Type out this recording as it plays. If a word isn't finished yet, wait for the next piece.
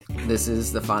This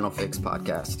is the Final Fix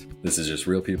podcast. This is just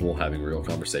real people having real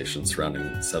conversations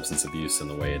surrounding substance abuse and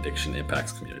the way addiction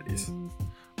impacts communities.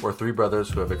 We're three brothers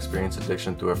who have experienced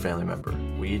addiction through a family member.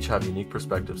 We each have unique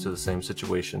perspectives to the same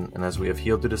situation, and as we have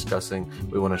healed through discussing,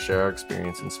 we want to share our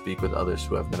experience and speak with others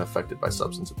who have been affected by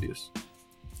substance abuse.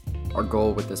 Our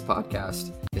goal with this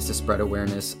podcast is to spread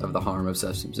awareness of the harm of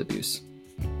substance abuse,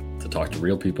 To talk to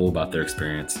real people about their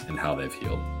experience and how they've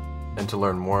healed. And to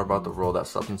learn more about the role that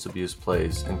substance abuse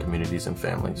plays in communities and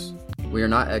families. We are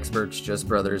not experts, just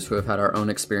brothers who have had our own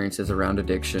experiences around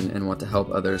addiction and want to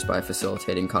help others by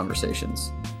facilitating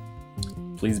conversations.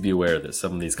 Please be aware that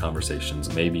some of these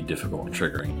conversations may be difficult and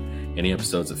triggering. Any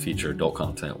episodes that feature adult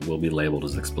content will be labeled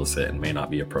as explicit and may not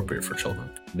be appropriate for children.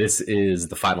 This is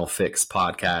the Final Fix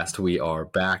podcast. We are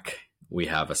back. We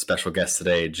have a special guest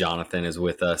today. Jonathan is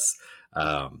with us.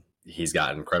 He's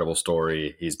got an incredible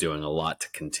story. He's doing a lot to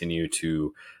continue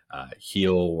to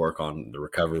heal, work on the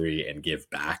recovery, and give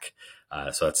back.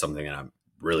 So that's something that I'm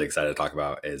really excited to talk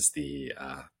about, is the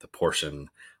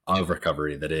portion of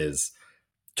recovery that is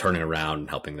turning around and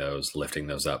helping those, lifting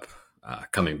those up,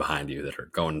 coming behind you that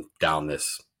are going down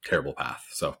this terrible path.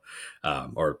 So,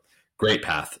 or great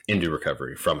path into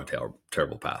recovery from a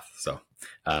terrible path. So,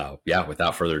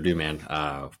 without further ado, man,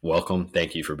 welcome.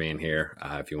 Thank you for being here.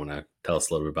 If you want to tell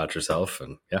us a little bit about yourself,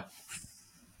 and yeah.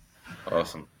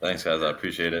 Awesome. Thanks, guys. I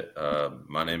appreciate it.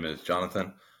 My name is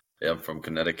Jonathan. I'm from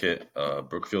Connecticut,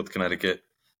 Brookfield, Connecticut.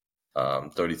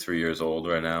 I'm 33 years old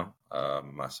right now.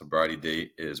 My sobriety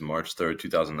date is March 3rd,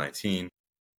 2019.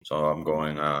 So I'm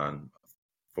going on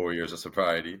 4 years of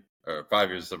sobriety, or 5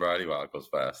 years of sobriety. Wow, it goes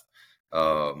fast.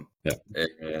 I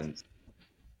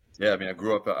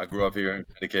grew up here in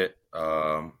Connecticut.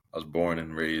 I was born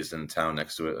and raised in a town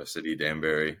next to it, a city,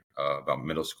 Danbury. About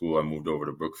middle school, I moved over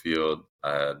to Brookfield.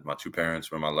 I had my two parents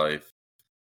were in my life,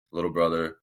 little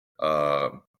brother.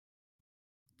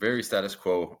 Very status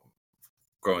quo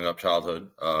growing up childhood.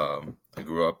 I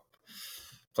grew up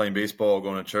playing baseball,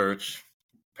 going to church.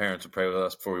 Parents would pray with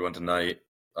us before we went to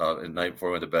at night before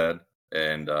we went to bed.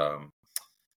 And,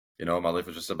 my life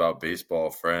was just about baseball,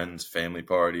 friends, family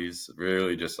parties,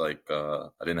 really just like, I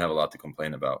didn't have a lot to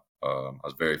complain about. I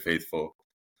was very faithful.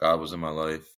 God was in my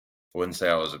life. I wouldn't say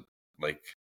I was a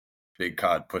big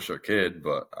God pusher kid,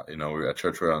 but, we were at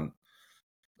church. We're on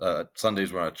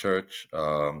Sundays, we're at church. We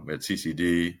had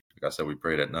CCD. Like I said, we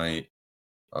prayed at night.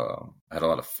 I had a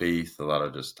lot of faith, a lot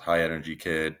of just high energy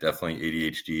kid. Definitely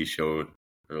ADHD showed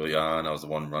early on. I was the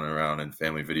one running around in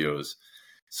family videos,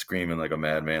 screaming like a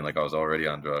madman, like I was already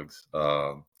on drugs.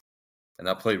 And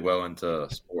that played well into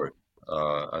sport.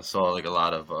 I saw like a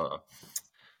lot of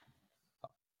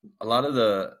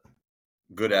the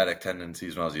good addict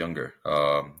tendencies when I was younger.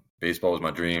 Baseball was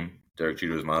my dream. Derek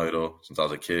Jeter was my idol since I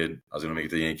was a kid. I was going to make it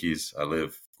to the Yankees.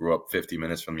 Grew up 50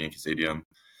 minutes from Yankee Stadium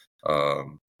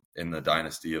in the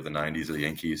dynasty of the 90s of the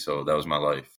Yankees. So that was my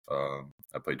life.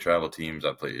 I played travel teams.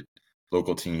 I played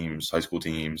local teams, high school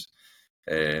teams.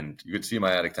 And you could see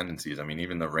my addict tendencies. I mean,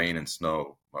 even the rain and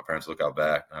snow, my parents look out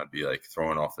back and I'd be like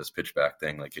throwing off this pitchback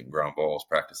thing, like getting ground balls,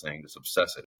 practicing, just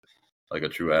obsessive, like a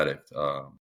true addict.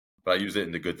 But I use it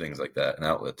into good things like that and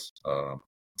outlets.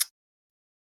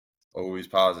 Always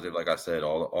positive. Like I said,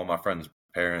 all my friends'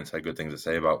 parents had good things to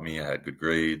say about me. I had good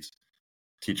grades.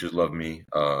 Teachers loved me.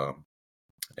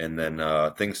 And then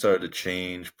things started to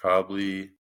change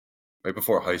probably right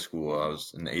before high school. I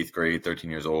was in the 8th grade, 13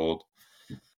 years old.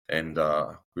 And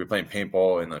we were playing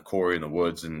paintball in the quarry in the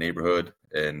woods in the neighborhood,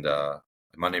 and in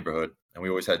my neighborhood. And we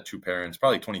always had two parents,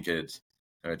 probably 20 kids.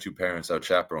 And I had two parents that would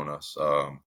chaperone us.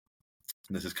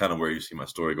 This is kind of where you see my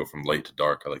story go from light to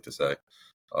dark, I like to say.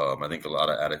 I think a lot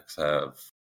of addicts have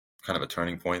kind of a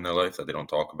turning point in their life that they don't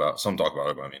talk about. Some talk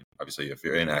about it, but I mean, obviously, if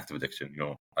you're in active addiction,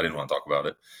 I didn't want to talk about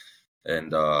it.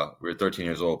 And we were 13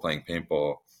 years old playing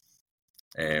paintball,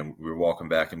 and we were walking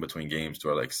back in between games to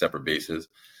our separate bases.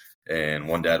 And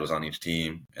one dad was on each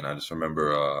team, and I just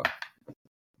remember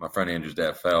my friend Andrew's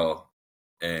dad fell,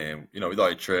 and we thought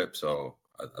he tripped. So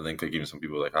I think even some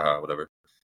people were like, haha, whatever.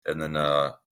 And then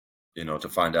to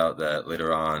find out that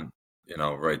later on,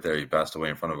 right there, he passed away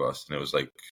in front of us, and it was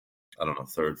like, I don't know,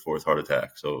 3rd, 4th heart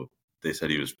attack. So they said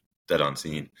he was dead on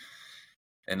scene.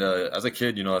 And as a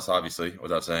kid, that's obviously,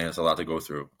 without saying, it's a lot to go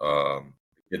through.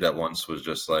 Kid that once was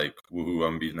just like, woohoo,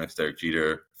 I'm gonna be the next Derek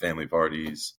Jeter, family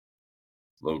parties,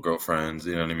 little girlfriends,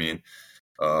 you know what I mean?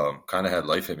 Kind of had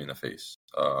life hit me in the face.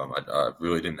 I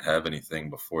really didn't have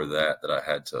anything before that I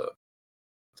had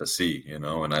to see,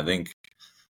 and I think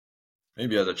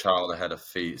maybe as a child I had a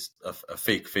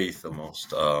fake faith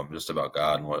almost, just about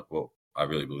God and what I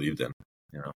really believed in.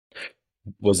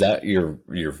 Was that your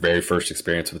very first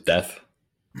experience with death?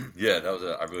 Yeah, that was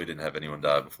I really didn't have anyone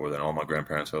die before then. All my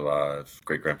grandparents were alive,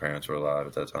 great grandparents were alive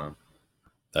at that time.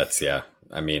 That's, yeah.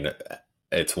 I mean,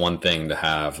 it's one thing to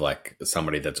have like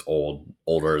somebody that's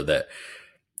older that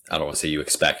I don't want to say you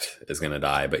expect is going to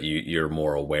die, but you're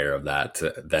more aware of that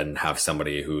than have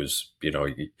somebody who's,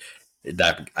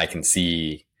 that I can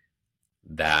see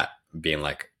that being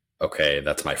like, okay,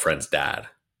 that's my friend's dad.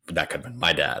 That could have been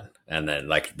my dad. And then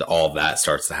like all of that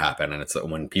starts to happen. And it's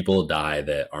when people die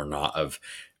that are not of,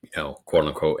 quote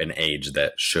unquote, an age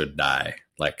that should die.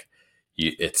 Like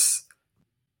it's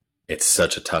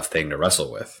such a tough thing to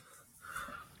wrestle with.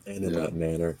 And in that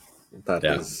manner, that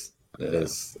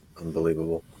is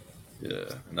unbelievable.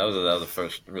 Yeah, and that was the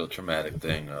first real traumatic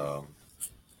thing.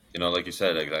 Like you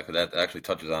said, exactly. That actually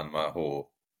touches on my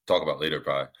whole talk about later,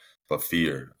 probably. But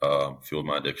fear fueled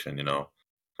my addiction.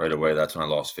 Right away. That's when I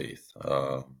lost faith.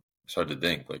 I started to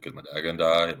think, like, is my dad gonna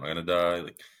die? Am I gonna die?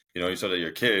 Like, you said that you're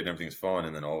a kid and everything's fun,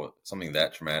 and then something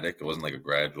that traumatic. It wasn't like a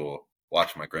gradual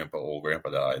watching my old grandpa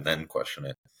die, and then question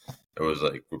it. It was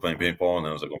like we're playing paintball, and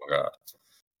then I was like, oh my god.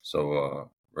 So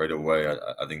right away,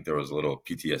 I think there was a little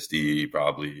PTSD,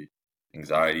 probably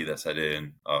anxiety that set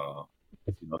in.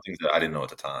 Things that I didn't know at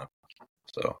the time.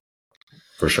 So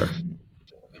for sure.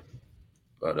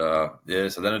 But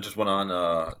so then it just went on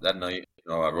that night.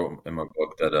 I wrote in my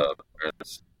book that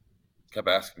parents kept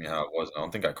asking me how it was. I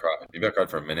don't think I cried. Maybe I cried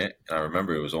for a minute, and I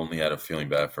remember it was only out of feeling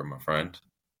bad for my friend.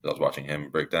 I was watching him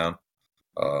break down.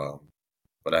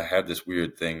 But I had this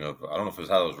weird thing of, I don't know if it was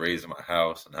how I was raised in my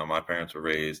house and how my parents were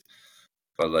raised,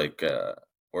 but like,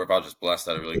 or if I was just blessed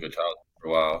at a really good childhood for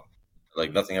a while,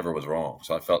 like nothing ever was wrong.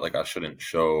 So I felt like I shouldn't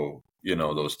show,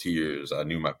 those tears. I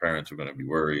knew my parents were going to be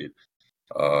worried.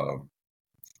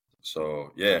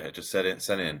 So yeah, it just set in.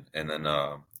 And then,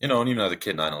 and even as a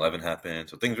kid, 9/11 happened.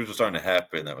 So things were just starting to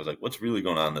happen. That was like, what's really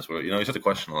going on in this world? You start to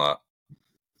question a lot.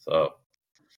 So,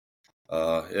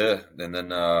 yeah. And then,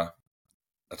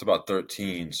 that's about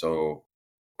 13. So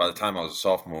by the time I was a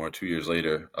sophomore, 2 years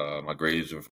later, my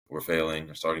grades were failing.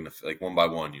 They're starting to, like, one by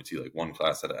one, you'd see like one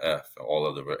class had an F, all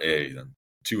other were A, then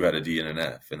two had a D and an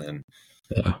F. And then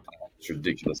this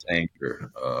ridiculous anger.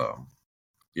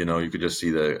 You could just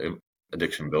see the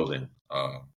addiction building.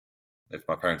 If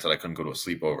my parents said I couldn't go to a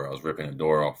sleepover, I was ripping a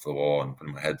door off the wall and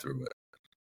putting my head through it.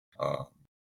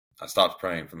 I stopped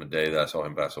praying from the day that I saw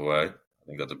him pass away. I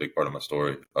think that's a big part of my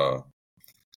story. I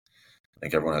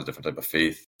think everyone has a different type of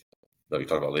faith that we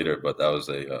talk about later, but that was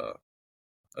a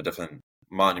definite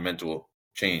monumental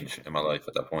change in my life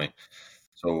at that point.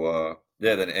 So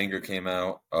then anger came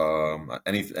out.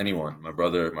 Anyone, my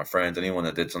brother, my friends, anyone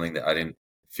that did something that I didn't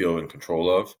feel in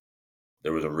control of,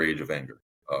 there was a rage of anger.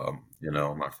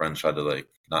 My friends tried to like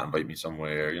not invite me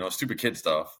somewhere, stupid kid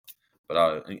stuff, but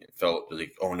I felt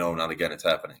like, oh no, not again, it's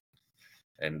happening.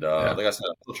 And like I said,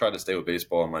 I still tried to stay with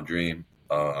baseball in my dream.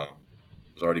 I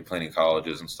was already playing in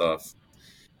colleges and stuff.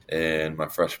 And my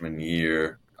freshman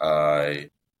year, I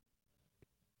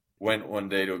went one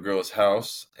day to a girl's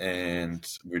house and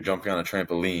we were jumping on a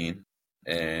trampoline,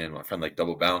 and my friend like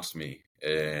double bounced me,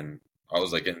 and I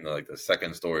was like in like the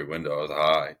second story window. I was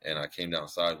high, and I came down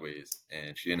sideways,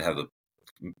 and she didn't have the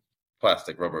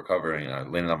plastic rubber covering, and I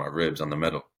landed on my ribs on the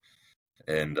metal.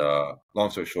 And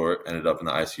long story short, ended up in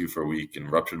the ICU for a week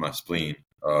and ruptured my spleen,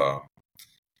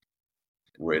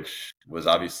 which was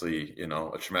obviously,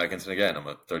 a traumatic incident again. I'm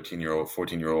a 13-year-old,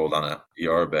 14-year-old on a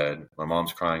ER bed. My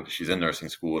mom's crying because she's in nursing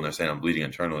school, and they're saying I'm bleeding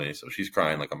internally. So she's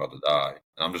crying like I'm about to die.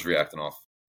 And I'm just reacting off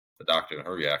the doctor and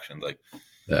her reaction. Like,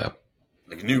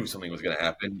 knew something was going to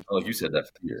happen. Like you said, that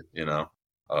fear,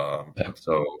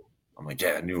 So I'm like,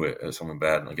 yeah, I knew it. Something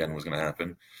bad again was going to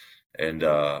happen. And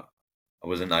I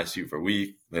was in the ICU for a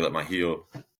week. They let my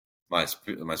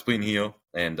spleen heal,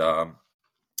 and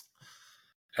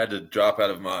had to drop out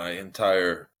of my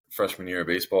entire freshman year of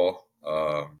baseball.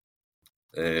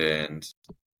 And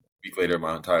a week later,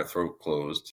 my entire throat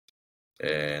closed,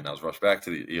 and I was rushed back to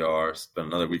the ER, spent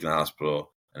another week in the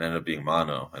hospital, and ended up being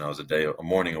mono. And I was a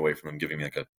morning away from them giving me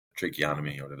like a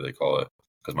tracheotomy or whatever they call it,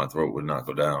 because my throat would not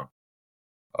go down.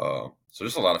 So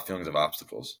just a lot of feelings of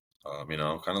obstacles, kind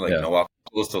of like no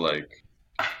obstacles to like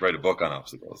write a book on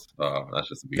obstacles. That's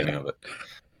just the beginning of it.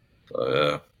 So,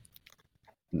 yeah.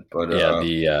 But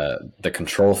the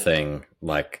control thing,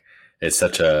 like, is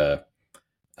such a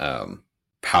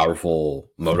powerful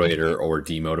motivator or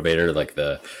demotivator. Like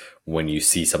when you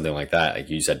see something like that, like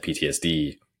you said,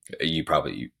 PTSD, you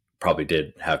probably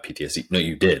did have PTSD. No,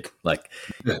 you did. Like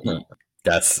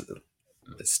that's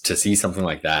to see something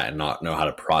like that and not know how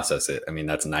to process it. I mean,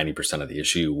 that's 90% of the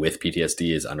issue with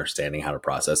PTSD is understanding how to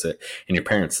process it. And your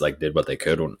parents like did what they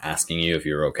could when asking you if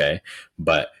you're okay,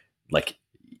 but like,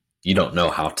 you don't know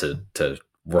how to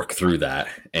work through that.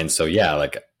 And so, yeah,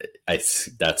 like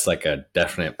that's like a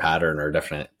definite pattern or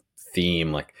definite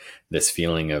theme, like this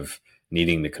feeling of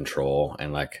needing to control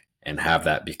and have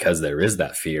that because there is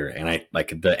that fear. And I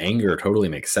like the anger totally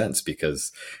makes sense,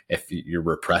 because if you're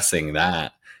repressing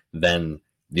that, then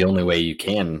the only way you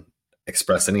can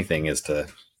express anything is to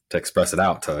express it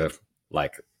out, to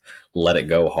like let it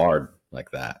go hard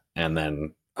like that. And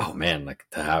then, oh man, like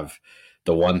to have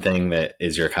the one thing that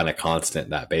is your kind of constant,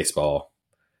 that baseball,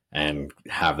 and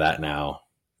have that now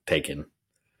taken.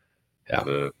 Yeah. I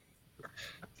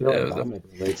feel like Dominic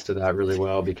relates to that really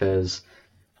well because,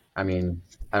 I mean,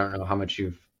 I don't know how much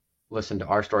you've listened to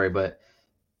our story, but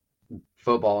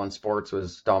football and sports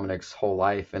was Dominic's whole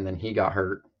life, and then he got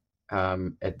hurt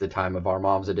at the time of our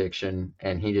mom's addiction,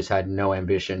 and he just had no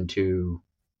ambition to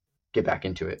get back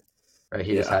into it. Right?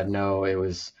 He just had no. It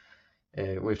was.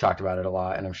 We've talked about it a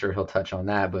lot, and I'm sure he'll touch on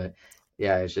that. But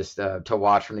yeah, it's just to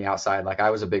watch from the outside. Like I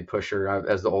was a big pusher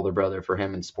as the older brother for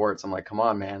him in sports. I'm like, come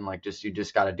on, man! Like you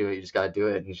just got to do it. You just got to do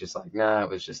it. And he's just like, nah. It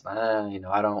was just I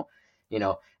don't.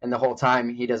 And the whole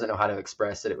time he doesn't know how to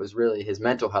express it. It was really his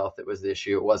mental health that was the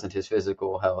issue. It wasn't his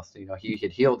physical health. He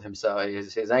had healed himself.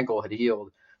 His ankle had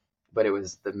healed, but it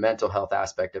was the mental health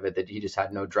aspect of it that he just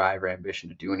had no drive or ambition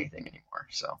to do anything anymore.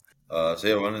 So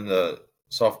yeah, I went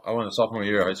in sophomore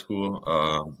year of high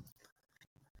school.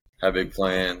 Had big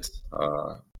plans.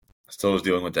 Still was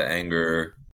dealing with the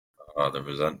anger, the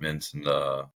resentments, and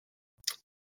the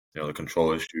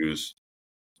control issues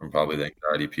from probably the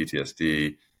anxiety,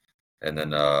 PTSD, and then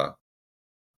my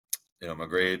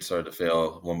grades started to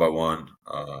fail one by one.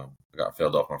 I got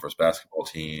failed off my first basketball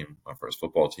team, my first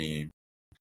football team,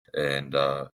 and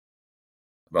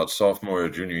about sophomore or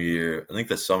junior year, I think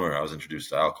this summer, I was introduced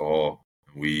to alcohol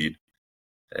and weed,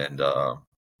 and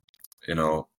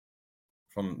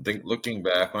looking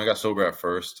back, when I got sober at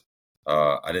first,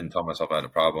 I didn't tell myself I had a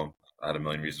problem. I had a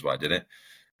million reasons why I didn't.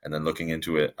 And then looking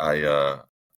into it, I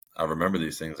remember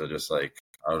these things that just like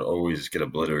I would always get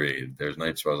obliterated. There's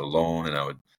nights where I was alone, and I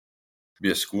would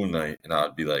be a school night, and I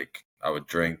would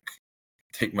drink,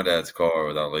 take my dad's car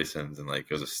without license, and like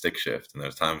it was a stick shift. And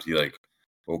there's times he like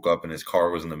woke up and his car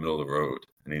was in the middle of the road,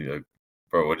 and he's like,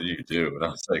 "Bro, what did you do?" And I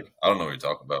was like, "I don't know what you're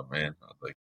talking about, man." I was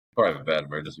like, "Probably have a bad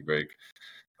emergency brake."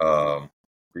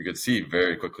 You could see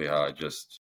very quickly how I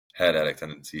just had addict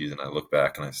tendencies, and I look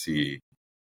back and I see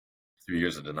 3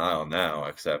 years of denial now,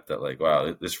 except that like,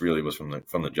 wow, this really was from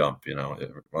the jump,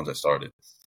 once I started.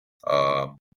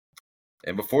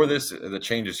 And before this, the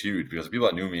change is huge because people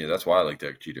that knew me, that's why I liked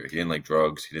Derek Jeter. He didn't like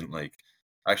drugs. He didn't like,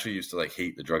 I actually used to like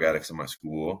hate the drug addicts in my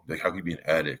school. Like, how could you be an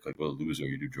addict? Like, what a loser,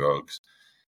 you do drugs.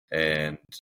 And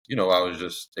I was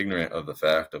just ignorant of the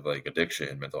fact of like addiction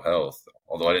and mental health,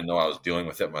 although I didn't know I was dealing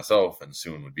with it myself and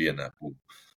soon would be in that pool.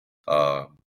 So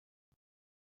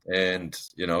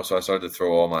I started to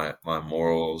throw all my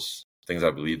morals, things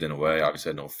I believed in away. Obviously,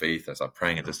 I had no faith. I stopped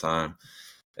praying at this time.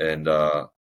 And the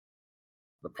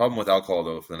problem with alcohol,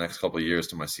 though, for the next couple of years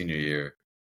to my senior year,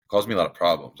 it caused me a lot of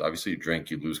problems. Obviously, you drink,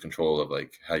 you lose control of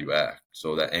like how you act.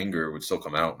 So that anger would still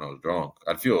come out when I was drunk.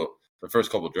 I'd feel the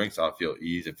first couple of drinks, I'd feel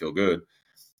ease and feel good.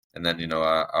 And then,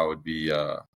 I would be,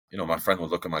 my friend would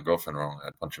look at my girlfriend wrong.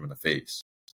 I'd punch him in the face.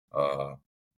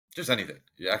 Just anything.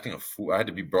 You're acting a fool. I had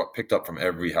to be picked up from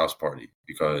every house party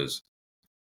because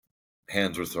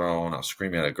hands were thrown. I was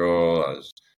screaming at a girl. I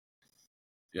was,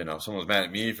 someone was mad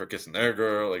at me for kissing their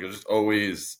girl. Like, it was just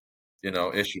always,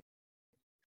 issues.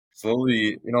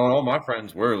 Slowly, and all my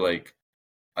friends were like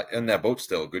in that boat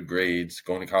still, good grades,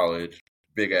 going to college,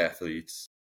 big athletes.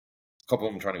 A couple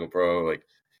of them trying to go pro, like.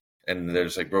 And they're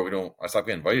just like, bro, I stopped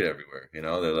getting invited everywhere.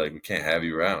 They're like, we can't have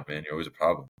you around, man. You're always a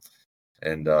problem.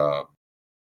 And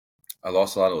I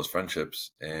lost a lot of those friendships.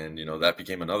 And, that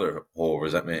became another whole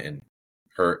resentment and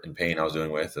hurt and pain I was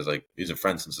dealing with. Is like, these are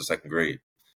friends since the second grade.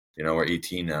 We're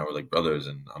 18 now. We're like brothers,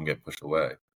 and I'm getting pushed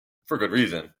away for good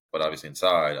reason. But obviously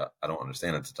inside, I don't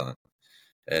understand at the time.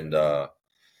 And I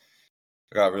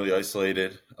got really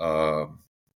isolated.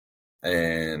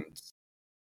 And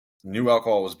knew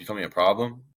alcohol was becoming a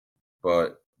problem,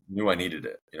 but knew I needed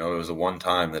it. It was the one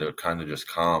time that it would kind of just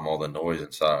calm all the noise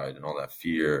inside and all that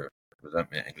fear,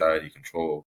 resentment, anxiety,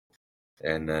 control.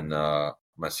 And then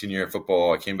my senior year of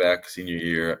football, I came back senior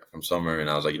year from summer,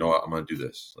 and I was like, you know what, I'm going to do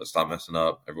this. Let's stop messing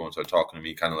up. Everyone started talking to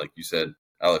me, kind of like you said,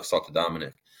 Alex talked to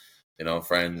Dominic,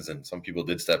 friends, and some people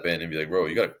did step in and be like, bro,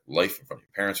 you got a life in front of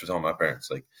you. Parents were telling my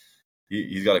parents, like,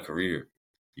 he's got a career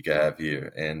you can have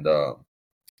here. And, I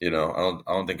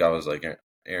don't think I was like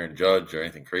Aaron Judge or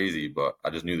anything crazy, but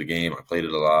I just knew the game. I played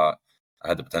it a lot. I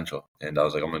had the potential, and I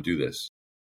was like, I'm going to do this.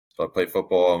 So I played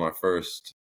football my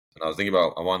first, and I was thinking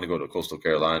about, I wanted to go to Coastal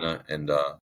Carolina, and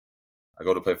I I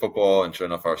go to play football, and sure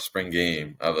enough, our spring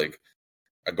game, I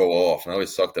go off, and I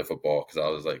always sucked at football because I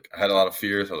was like, I had a lot of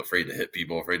fears. I was afraid to hit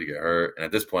people, afraid to get hurt, and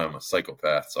at this point, I'm a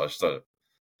psychopath. So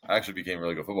I actually became a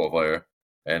really good football player,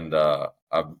 and I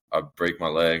break my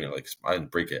leg, and like I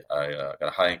didn't break it. I got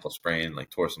a high ankle sprain,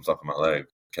 like tore some stuff in my leg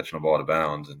catching a ball out of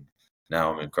bounds, and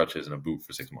now I'm in crutches and a boot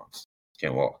for 6 months.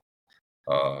 Can't walk.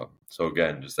 So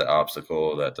again, just that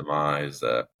obstacle, that demise,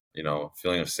 that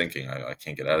feeling of sinking. I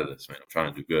can't get out of this, man. I'm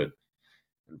trying to do good.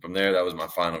 And from there, that was my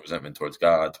final resentment towards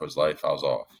God, towards life. I was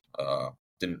off.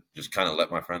 Didn't just kind of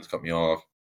let my friends cut me off.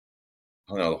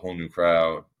 Hung out with a whole new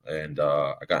crowd, and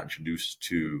I got introduced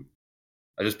to.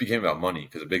 I just became about money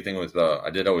because the big thing was I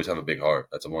did always have a big heart.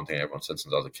 That's the one thing everyone said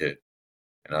since I was a kid.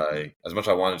 And as much as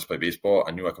I wanted to play baseball,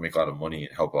 I knew I could make a lot of money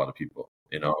and help a lot of people.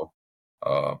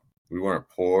 We weren't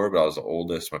poor, but I was the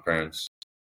oldest. My parents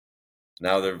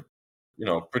now they're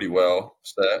pretty well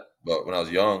set, but when I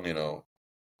was young, they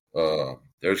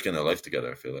were just getting their life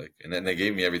together, I feel like. And then they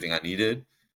gave me everything I needed.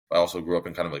 I also grew up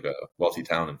in kind of like a wealthy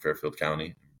town in Fairfield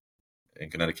County in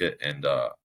Connecticut. And,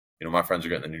 my friends are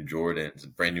getting the new Jordans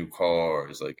and brand new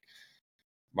cars. Like,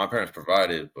 my parents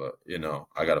provided, but,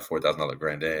 I got a $4,000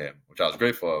 Grand Am, which I was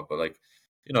grateful of. But, like,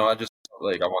 I just,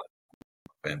 like, I wanted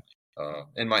family.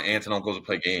 And my aunts and uncles would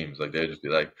play games. Like, they'd just be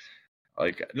like,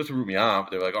 just to root me on.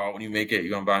 But they're like, oh, when you make it, you're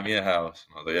going to buy me a house.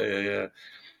 And I was like, yeah.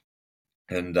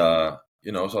 And, so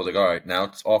I was like, all right, now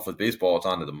it's off with baseball. It's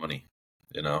on to the money,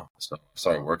 So I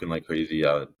started working like crazy.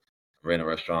 I ran a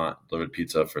restaurant, delivered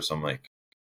pizza for some like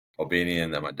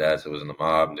Albanian that my dad said was in the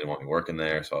mob and didn't want me working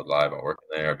there. So I'd lie about working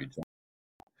there. I'd be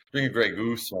drinking Grey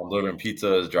Goose while I'm delivering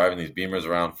pizzas, driving these Beamers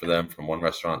around for them from one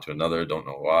restaurant to another. Don't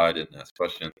know why. Didn't ask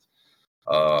questions.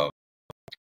 And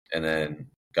then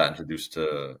got introduced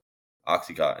to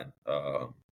Oxycontin.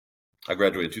 I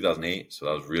graduated in 2008, so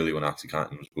that was really when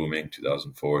Oxycontin was booming.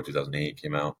 2004, 2008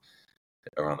 came out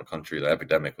around the country. The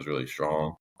epidemic was really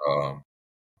strong.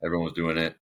 Everyone was doing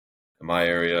it. In my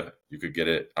area, you could get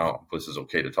it. I don't know if this is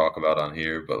okay to talk about on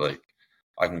here, but like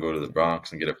I can go to the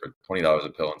Bronx and get it for $20 a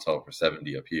pill and sell it for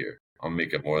 $70 up here. I'm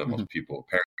making more than most people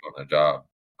apparently on their job.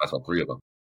 I saw 3 of them.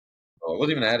 So I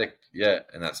wasn't even an addict yet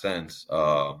in that sense,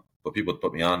 but people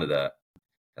put me onto that.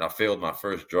 And I failed my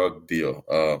first drug deal.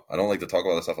 I don't like to talk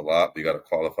about this stuff a lot, but you got to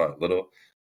qualify a little.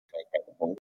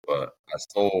 But I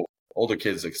stole older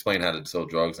kids explain how to sell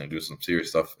drugs and do some serious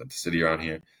stuff at the city around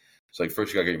here. It's like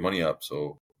first you got to get your money up.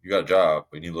 So you got a job,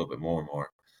 but you need a little bit more and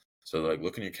more. So like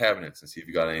look in your cabinets and see if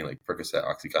you got any like Percocet,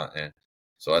 Oxycontin.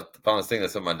 So I found this thing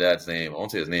that said my dad's name. I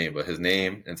won't say his name, but his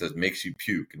name, and it says makes you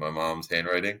puke in my mom's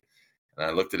handwriting. And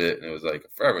I looked at it and it was like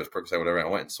forever, it was Percocet, whatever. And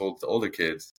I went and sold it to older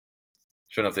kids.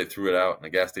 Sure enough, they threw it out in a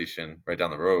gas station right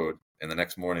down the road. And the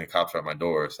next morning, the cops were at my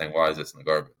door saying, why is this in the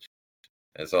garbage?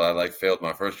 And so I like failed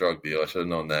my first drug deal. I should have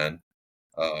known then.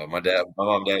 My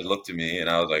mom and dad looked at me and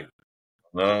I was like,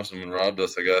 no, someone robbed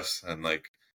us, I guess. And like,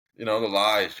 the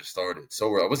lies just started.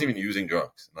 So I wasn't even using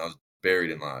drugs and I was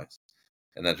buried in lies.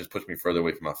 And that just pushed me further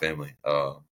away from my family.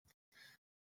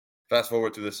 Fast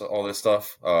forward to all this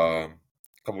stuff. A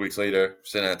couple weeks later,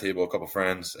 sitting at a table, a couple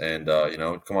friends, and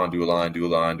come on, do a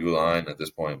line. At this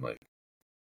point, I'm like,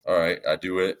 all right, I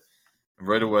do it. And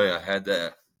right away, I had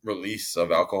that release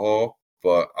of alcohol,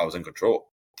 but I was in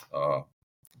control. For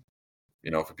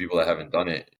people that haven't done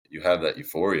it, you have that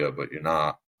euphoria, but you're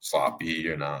not sloppy.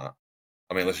 You're not.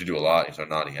 I mean, unless you do a lot, you start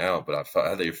nodding out. But I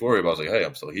had that euphoria, but I was like, hey,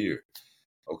 I'm still here.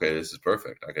 Okay, this is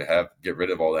perfect. I could get rid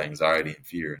of all that anxiety and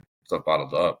fear and stuff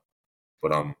bottled up,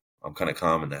 but I'm kind of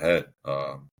calm in the head.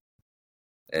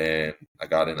 And I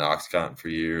got into Oxycontin for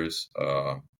years.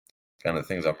 Kind of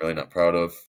things I'm really not proud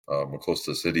of. We're close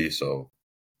to the city, so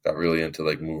got really into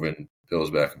like moving pills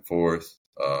back and forth.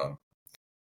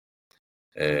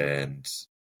 And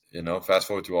fast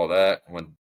forward through all that,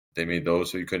 when they made those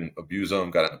so you couldn't abuse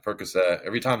them, got into Percocet.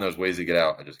 Every time there was ways to get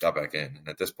out, I just got back in. And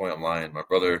at this point, I'm lying. My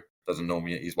brother doesn't know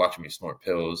me. He's watching me snort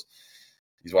pills.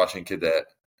 He's watching a kid that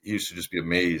he used to just be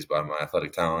amazed by my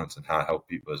athletic talents and how I help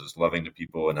people. I was just loving to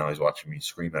people, and now he's watching me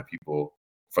scream at people,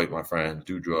 fight my friends,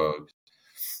 do drugs.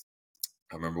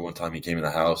 I remember one time he came in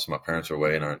the house, my parents were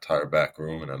away, and our entire back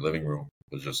room and our living room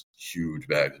was just huge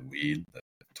bags of weed that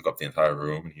took up the entire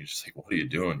room. And he was just like, what are you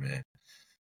doing, man?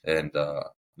 And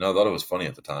I thought it was funny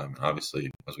at the time. And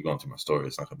obviously, as we go into my story,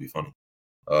 it's not going to be funny.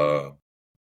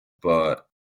 But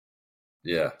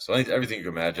yeah, so everything you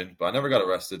can imagine. But I never got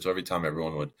arrested, so every time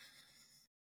everyone would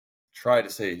try to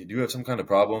say, do you have some kind of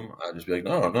problem? I'd just be like,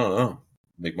 no.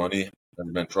 Make money,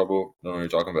 never been in trouble, don't know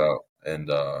what you're talking about. And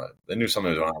they knew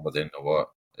something was wrong, but they didn't know what.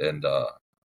 And,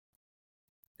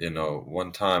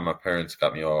 one time my parents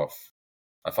got me off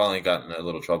I finally got in a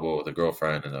little trouble with a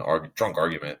girlfriend in a drunk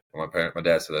argument. My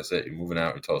dad said, "That's it. You're moving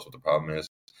out. You tell us what the problem is."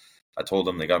 I told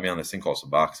them. They got me on this thing called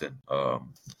Suboxone.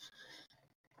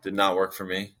 Did not work for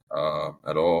me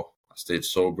at all. I stayed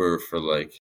sober for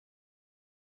like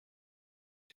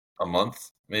a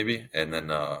month maybe, and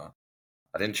then I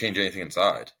didn't change anything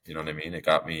inside. You know what I mean? It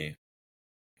got me,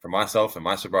 for myself and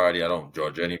my sobriety. I don't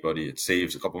judge anybody. It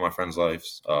saves a couple of my friends'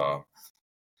 lives.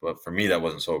 But for me, that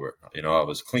wasn't sober. You know, I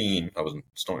was clean. I wasn't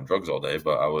snorting drugs all day,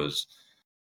 but I was,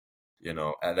 you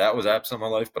know, that was absent in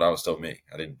my life, but I was still me.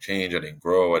 I didn't change. I didn't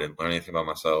grow. I didn't learn anything about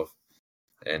myself.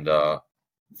 And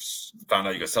found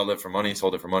out you could sell it for money,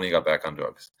 sold it for money, got back on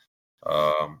drugs.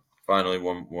 Finally,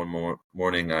 one more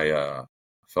morning, I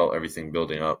felt everything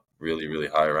building up really, really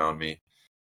high around me.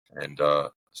 And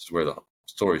this is where the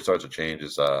story starts to change.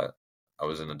 Is I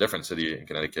was in a different city in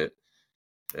Connecticut,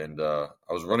 and I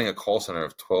was running a call center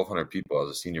of 1,200 people. I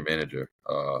was a senior manager.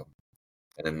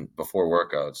 And then before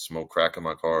work, I would smoke crack in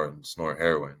my car and snort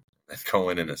heroin and go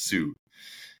in a suit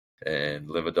and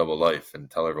live a double life and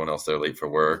tell everyone else they're late for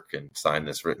work and sign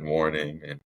this written warning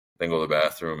and then go to the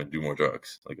bathroom and do more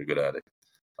drugs like a good addict.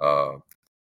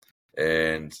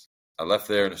 And I left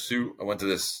there in a suit. I went to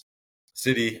this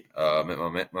city,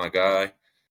 met my guy,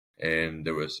 and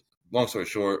there was, long story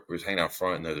short, we was hanging out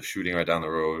front and there's a shooting right down the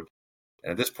road.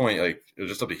 And at this point, like, it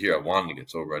was just up to here. I wanted to get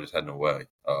sober. I just had no way.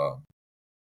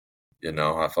 You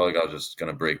know, I felt like I was just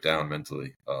going to break down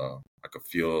mentally. I could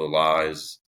feel the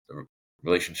lies, the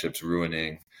relationships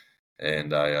ruining.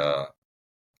 And I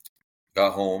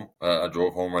got home. I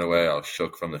drove home right away. I was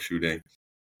shook from the shooting.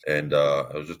 And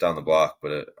I was just down the block.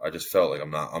 But I just felt like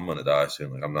I'm going to die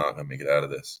soon. Like, I'm not going to make it out of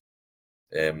this.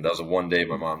 And that was the one day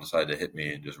my mom decided to hit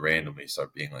me and just randomly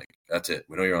start being like, "That's it.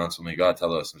 We know you're on something. You got to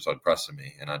tell us." And started pressing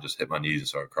me. And I just hit my knees and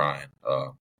started crying. I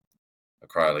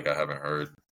cried like I haven't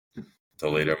heard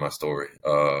until later in my story.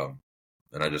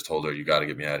 And I just told her, "You got to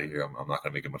get me out of here. I'm not going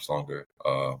to make it much longer."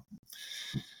 You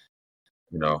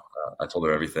know, I told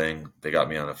her everything. They got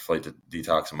me on a flight to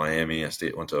detox in Miami.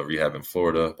 Went to a rehab in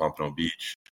Florida, Pompano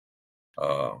Beach.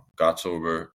 Got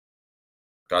sober.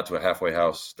 Got to a halfway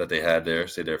house that they had there.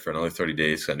 Stayed there for another 30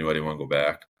 days because I knew I didn't want to go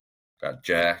back. Got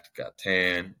jacked, got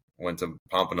tan. Went to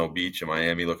Pompano Beach in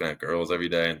Miami looking at girls every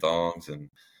day in thongs, and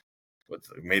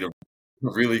made a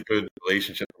really good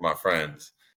relationship with my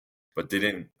friends. But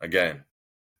didn't, again,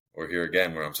 we're here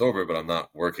again where I'm sober, but I'm not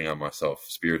working on myself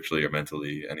spiritually or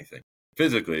mentally, anything.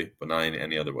 Physically, but not in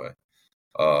any other way.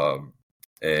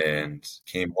 And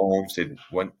came home,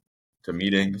 went to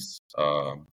meetings,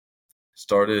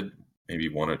 started maybe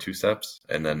 1 or 2 steps,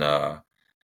 and then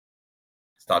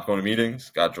stopped going to meetings,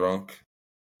 got drunk,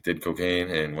 did cocaine,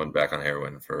 and went back on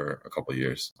heroin for a couple of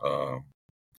years. To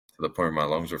the point where my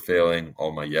lungs were failing,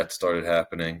 all my yets started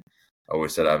happening. I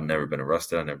always said I've never been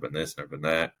arrested, I've never been this, never been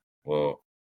that. Well,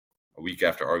 a week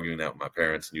after arguing that with my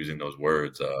parents and using those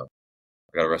words, I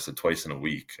got arrested twice in a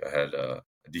week. I had a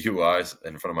DUI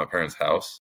in front of my parents'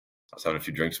 house. I was having a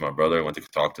few drinks with my brother. I went to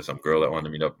talk to some girl that wanted to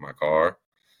meet up in my car.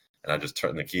 And I just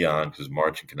turned the key on because it was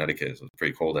March in Connecticut. So it was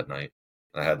pretty cold at night.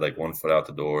 And I had like 1 foot out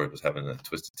the door, was having a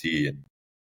twisted tea, and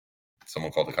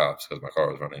someone called the cops because my car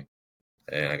was running.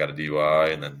 And I got a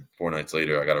DUI. And then 4 nights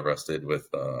later, I got arrested with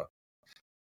a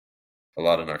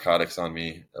lot of narcotics on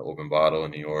me, an open bottle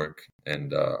in New York,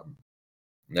 and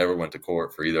never went to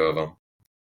court for either of them.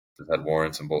 Just had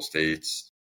warrants in both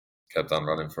states. Kept on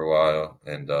running for a while.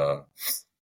 And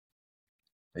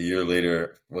a year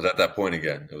later, was at that point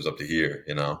again. It was up to here,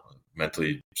 you know,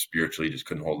 mentally, spiritually, just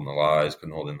couldn't hold in the lies,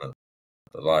 couldn't hold in the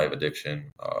lie of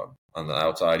addiction. On the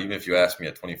outside, even if you ask me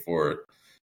at 24,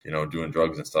 you know, doing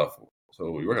drugs and stuff.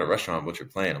 So we work at a restaurant, what's your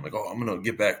plan? I'm like, "Oh, I'm going to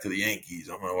get back to the Yankees.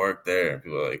 I'm going to work there." And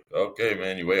people are like, "Okay,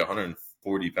 man, you weigh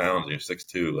 140 pounds and you're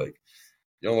 6'2". Like,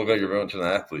 you don't look like you're an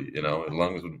athlete, you know. And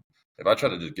lungs would, if I tried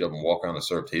to just get up and walk around the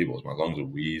served tables, my lungs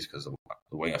would wheeze because of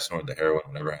the way I snorted the heroin,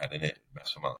 whatever I had in it,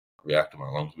 react to my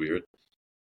lungs weird.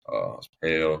 I was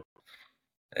pale.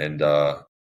 And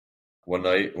one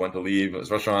night, went to leave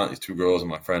this restaurant. These 2 girls and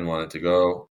my friend wanted to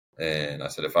go. And I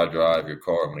said, "If I drive your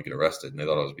car, I'm going to get arrested." And they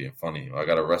thought I was being funny. I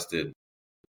got arrested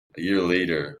a year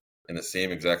later in the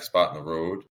same exact spot in the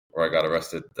road where I got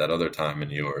arrested that other time in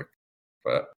New York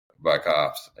by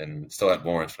cops, and still had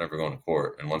warrants for never going to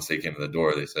court. And once they came to the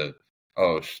door, they said,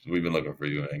 "Oh, we've been looking for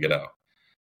you, and get out."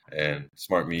 And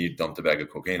smart me dumped a bag of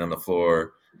cocaine on the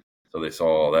floor. So they saw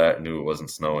all that and knew it wasn't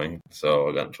snowing. So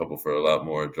I got in trouble for a lot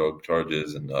more drug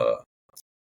charges and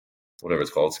whatever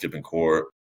it's called, skipping court.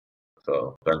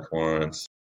 So bench warrants.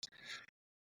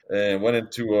 And went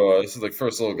into, this is like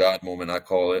first little God moment, I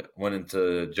call it. Went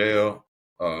into jail.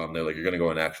 They're like, "You're going to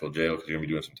go in actual jail because you're going to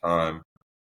be doing some time."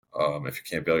 if you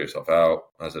can't bail yourself out.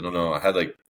 I said, no. I had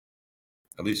like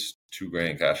at least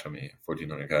 $2,000 cash on me,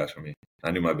 1,400 cash on me.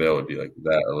 I knew my bail would be like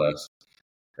that or less.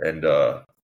 And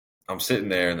I'm sitting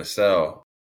there in the cell,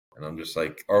 and I'm just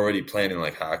like already planning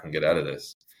like how I can get out of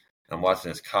this. And I'm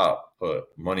watching this cop put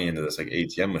money into this like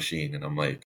ATM machine, and I'm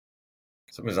like,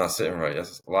 something's not sitting right.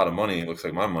 That's a lot of money. It looks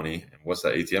like my money. And what's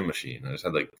that ATM machine? I just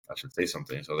had like, I should say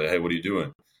something. So I was like, hey, what are you doing?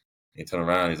 And he turned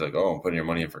around. He's like, oh, I'm putting your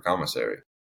money in for commissary.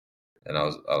 And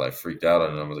I like freaked out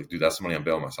on him. I was like, dude, that's the money I'm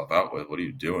bailing myself out with. What are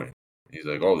you doing? He's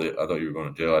like, oh, I thought you were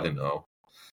going to jail. I didn't know.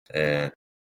 And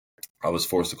I was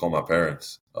forced to call my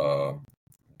parents.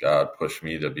 God pushed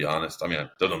me to be honest. I mean, I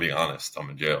don't know being honest. I'm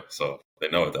in jail, so they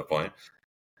know at that point.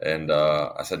 And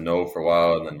I said no for a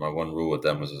while, and then my one rule with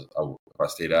them was if I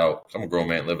stayed out, 'cause I'm a grown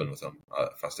man living with them.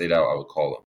 If I stayed out, I would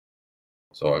call them.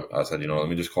 So I said, let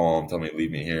me just call them, tell me to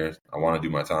leave me here. I want to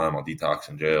do my time. I'll detox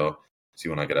in jail, see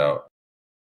when I get out,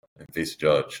 and face a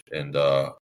judge. And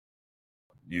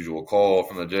usual call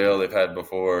from the jail they've had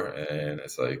before, and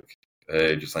it's like,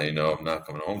 hey, just letting you know, I'm not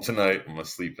coming home tonight. I'm gonna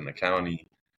sleep in the county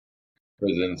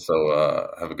prison. So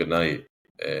have a good night.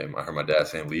 And I heard my dad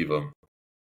saying, leave him.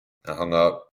 I hung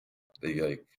up. They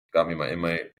like got me my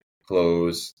inmate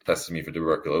clothes, tested me for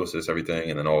tuberculosis,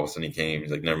 everything, and then all of a sudden he came. He's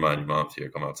like, "Never mind, your mom's here.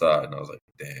 Come outside." And I was like,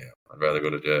 "Damn, I'd rather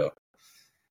go to jail."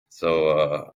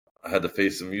 So I had to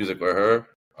face some music with her.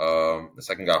 The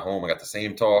second I got home, I got the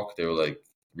same talk. They were like,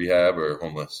 "Rehab or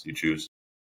homeless, you choose."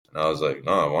 And I was like,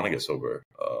 "No, I want to get sober."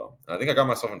 And I think I got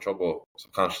myself in trouble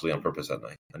subconsciously on purpose that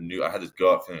night. I knew I had this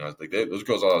gut feeling. I was like, those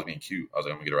girls thought I was being cute. I was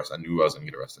like, I'm gonna get arrested. I knew I was gonna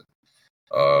get arrested.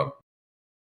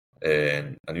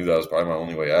 And I knew that was probably my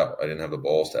only way out. I didn't have the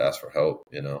balls to ask for help.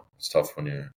 It's tough when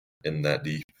you're in that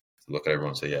deep to look at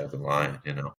everyone and say, yeah, I've been lying,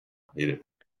 need it.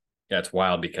 Yeah, it's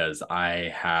wild because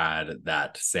I had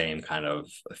that same kind of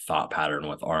thought pattern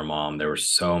with our mom. There were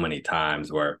so many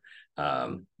times where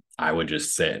I would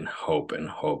just sit and hope and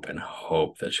hope and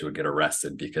hope that she would get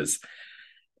arrested, because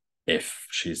if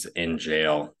she's in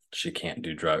jail, she can't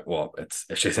do drug. Well,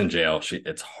 if she's in jail,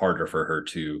 it's harder for her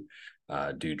to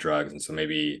do drugs. And so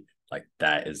maybe like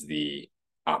that is the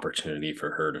opportunity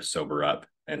for her to sober up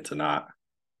and to not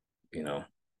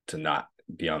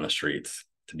be on the streets,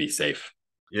 to be safe.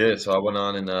 Yeah. So I went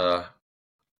on and I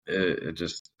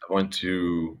went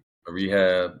to a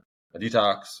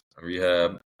detox, a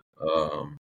rehab.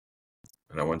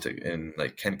 And I went to in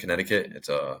like Kent, Connecticut. It's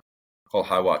called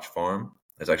High Watch Farm.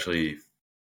 It's actually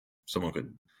I'll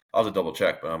have to double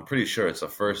check, but I'm pretty sure it's the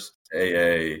first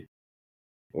AA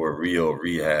or real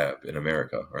rehab in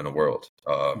America or in the world.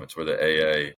 It's where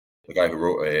the guy who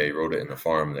wrote AA wrote it in the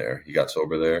farm there. He got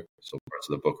sober there. So parts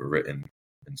of the book were written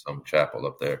in some chapel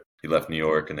up there. He left New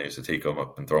York, and they used to take him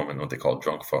up and throw him in what they call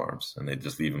drunk farms. And they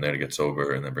just leave him there to get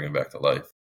sober and then bring him back to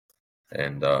life.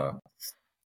 And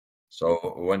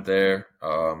so I went there.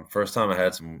 First time I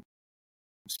had some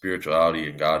spirituality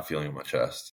and God feeling in my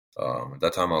chest. At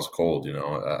that time I was cold,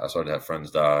 I started to have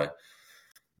friends die.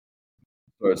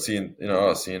 I was seeing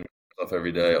stuff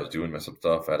every day. I was doing messed up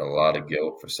stuff. I had a lot of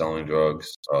guilt for selling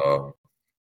drugs,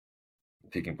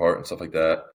 taking part and stuff like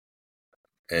that.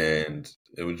 And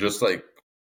it was just like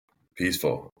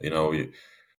peaceful,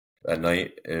 at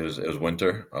night it was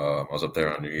winter. I was up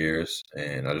there on New Year's,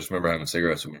 and I just remember having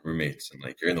cigarettes with my roommates, and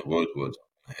like you're in the woods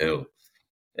on a hill,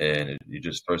 and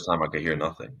first time I could hear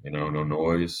nothing, no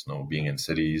noise, no being in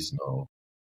cities, no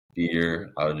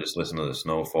fear. I would just listen to the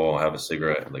snowfall, have a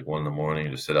cigarette at like 1 a.m,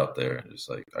 and just sit out there, and just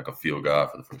like I could feel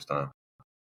God for the first time,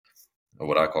 or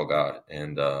what I call God.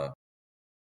 And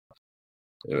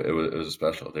it was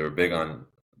special. They were big on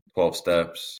 12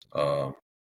 steps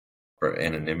for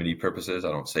anonymity purposes.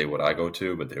 I don't say what I go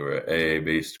to, but they were an AA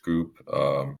based group.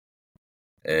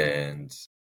 And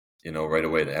right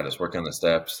away they had us work on the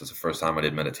steps. That's the first time I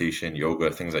did meditation,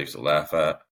 yoga, things I used to laugh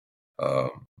at.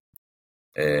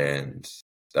 And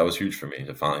that was huge for me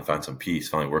to finally find some peace,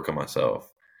 finally work on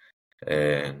myself.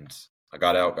 And I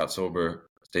got out, got sober,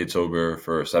 stayed sober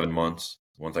for 7 months.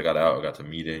 Once I got out, I got to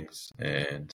meetings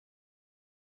and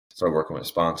started working with a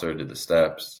sponsor, did the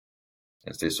steps,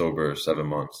 and stayed sober 7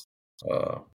 months.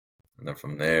 And then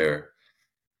from there,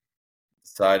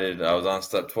 decided I was on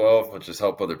step 12, which is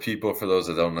help other people, for those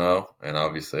that don't know. And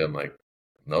obviously I'm like,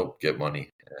 nope, get money.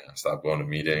 And I stopped going to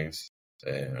meetings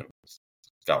and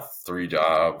got 3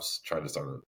 jobs, tried to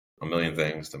start a million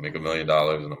things to make $1 million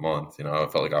in a month. I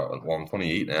felt like I'm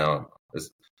 28 now.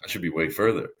 I should be way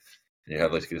further. And you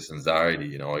have like this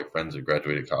anxiety, all your friends have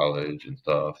graduated college and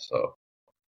stuff. So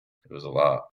it was a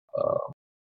lot.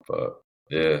 But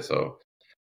yeah, so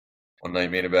one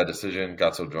night made a bad decision,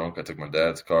 got so drunk, I took my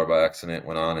dad's car by accident,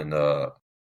 went on and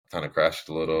kind of crashed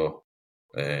a little,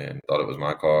 and thought it was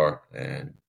my car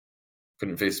and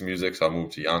couldn't face the music. So I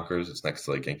moved to Yonkers. It's next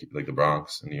to like the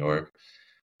Bronx in New York.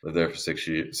 Lived there for 6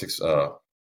 years, 6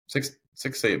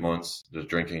 to 8 months, just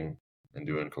drinking and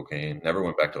doing cocaine. Never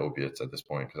went back to opiates at this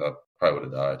point because I probably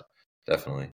would have died.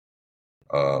 Definitely.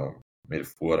 Made a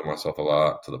fool out of myself a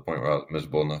lot to the point where I was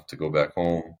miserable enough to go back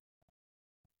home,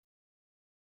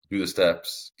 do the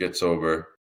steps, get sober,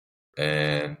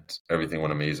 and everything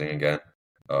went amazing again.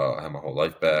 I had my whole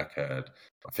life back, had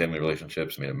my family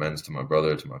relationships, made amends to my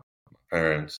brother, to my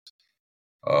parents.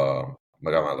 I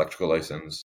got my electrical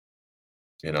license,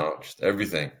 just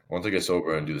everything. Once I get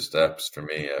sober and do the steps, for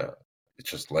me, it's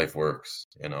just life works.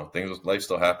 Life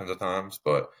still happens at times,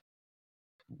 but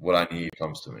what I need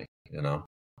comes to me.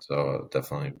 So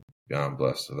definitely beyond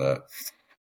blessed for that.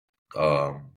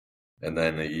 And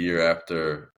then a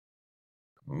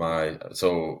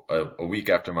week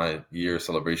after my year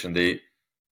celebration date,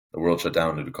 the world shut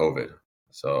down due to COVID.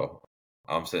 So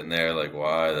I'm sitting there like,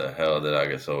 why the hell did I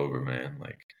get sober, man?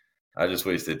 Like, I just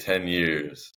wasted 10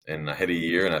 years and I hit a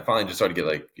year, and I finally just started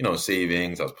to get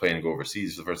savings. I was planning to go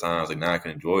overseas for the first time. I was like, now I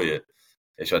can enjoy it.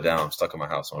 It shut down. I'm stuck in my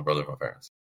house with my brother and my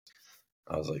parents.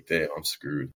 I was like, damn, I'm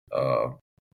screwed.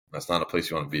 That's not a place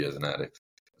you want to be as an addict.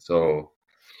 So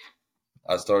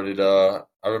I started, I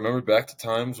remembered back to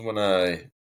times when I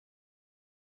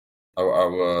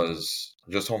was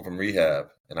just home from rehab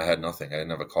and I had nothing. I didn't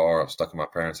have a car. I was stuck in my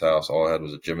parents' house. All I had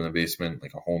was a gym in the basement,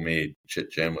 like a homemade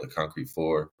shit gym with a concrete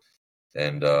floor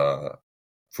and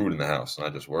food in the house. And I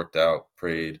just worked out,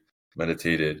 prayed,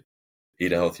 meditated,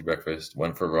 ate a healthy breakfast,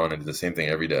 went for a run, and did the same thing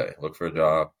every day. Looked for a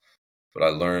job. But I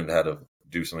learned how to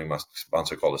do something my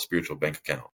sponsor called a spiritual bank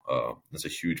account. That's a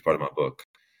huge part of my book,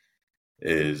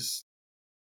 is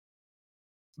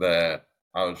that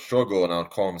I would struggle and I would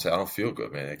call him and say, I don't feel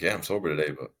good, man. Like, yeah, I'm sober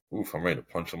today, but oof, I'm ready to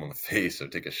punch him on the face or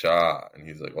take a shot. And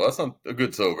he's like, well, that's not a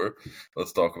good sober.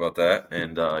 Let's talk about that.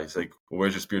 And he's like, well,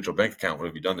 where's your spiritual bank account? What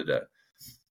have you done today?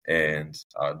 And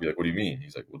I'd be like, what do you mean?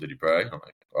 He's like, well, did you pray? And I'm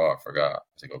like, oh, I forgot. I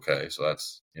was like, okay, so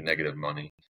that's your negative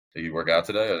money. Did you work out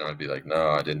today? And I'd be like, no,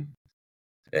 I didn't.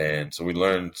 And so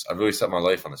I really set my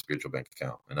life on the spiritual bank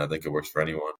account. And I think it works for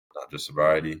anyone, not just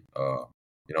sobriety. I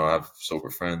have sober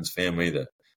friends, family that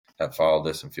have followed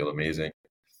this and feel amazing.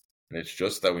 And it's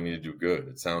just that we need to do good.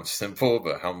 It sounds simple,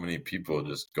 but how many people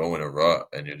just go in a rut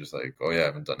and you're just like, oh yeah, I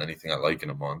haven't done anything I like in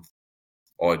a month.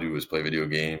 All I do is play video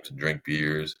games and drink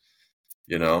beers,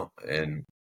 and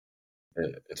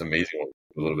it's amazing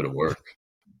with a little bit of work.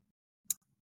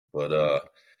 But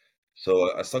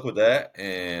so I stuck with that,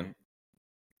 and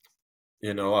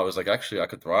I was like, actually, I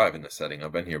could thrive in this setting.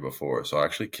 I've been here before, so I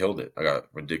actually killed it. I got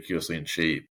ridiculously in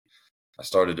shape. I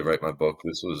started to write my book.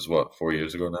 This was 4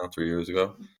 years ago now, 3 years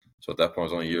ago. So at that point, I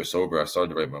was only a year sober. I started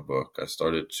to write my book. I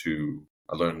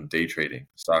learned day trading,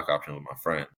 stock option with my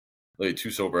friend. Like two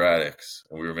sober addicts,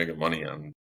 and we were making money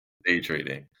on day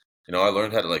trading. I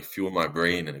learned how to fuel my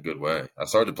brain in a good way. I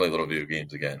started to play little video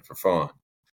games again for fun.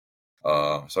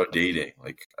 I started dating.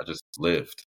 I just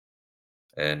lived.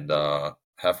 And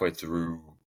halfway through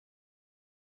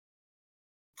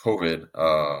COVID,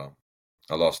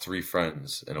 I lost 3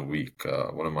 friends in a week.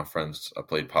 One of my friends I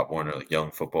played Pop Warner,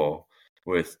 young football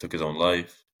with, took his own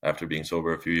life after being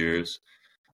sober a few years.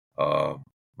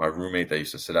 My roommate that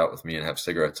used to sit out with me and have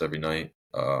cigarettes every night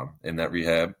in that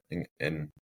rehab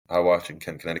in Hiawash in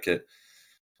Kent, Connecticut,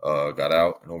 got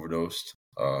out and overdosed.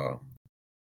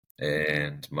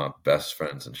 And my best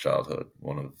friends in childhood,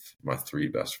 one of my 3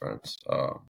 best friends,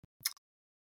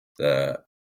 that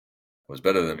was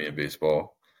better than me in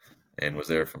baseball and was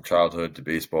there from childhood to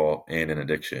baseball and in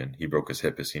addiction. He broke his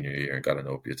hip his senior year and got on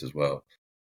opiates as well.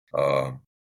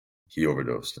 He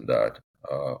overdosed and died.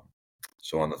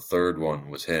 So on the 3rd one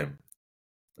was him.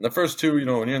 And the first 2, when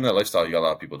you're in that lifestyle, you got a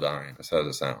lot of people dying. That's how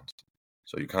it sounds.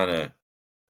 So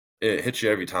it hits you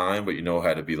every time, but you know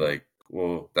how to be like,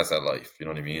 well, that's that life. You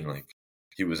know what I mean?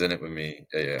 He was in it with me.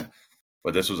 Yeah.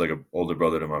 But this was an older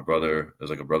brother to my brother. It was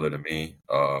a brother to me.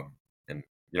 And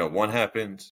one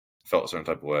happened, felt a certain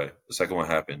type of way. The second one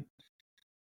happened.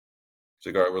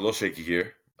 It's all right, we're a little shaky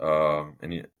here.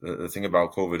 And the thing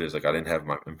about COVID is I didn't have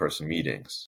my in-person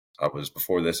meetings.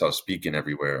 Before this, I was speaking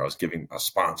everywhere. I was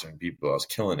sponsoring people. I was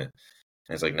killing it.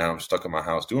 And it's now I'm stuck in my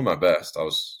house doing my best. I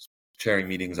was chairing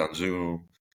meetings on Zoom.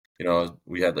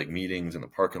 We had meetings in the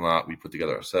parking lot we put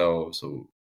together ourselves.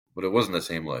 But it wasn't the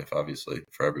same life, obviously,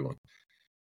 for everyone.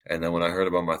 And then when I heard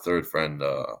about my 3rd friend,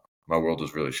 my world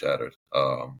was really shattered.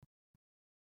 Oh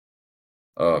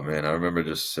man, I remember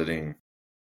just sitting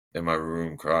in my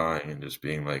room crying and just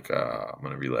being like, I'm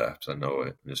gonna relapse. I know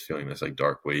it. And just feeling this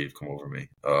dark wave come over me.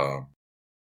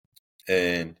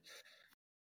 And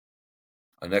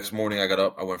The next morning I got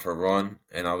up, I went for a run,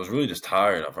 and I was really just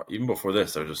tired. Even before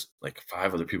this, there was just like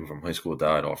 5 other people from high school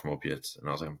died all from opiates. And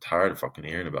I was like, I'm tired of fucking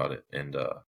hearing about it. And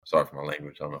sorry for my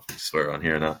language. I don't know if we swear on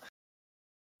here or not.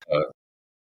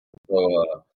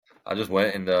 So I just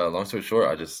went, and long story short,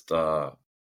 I just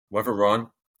went for a run.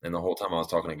 And the whole time I was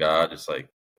talking to God, just like,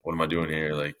 what am I doing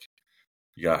here? Like,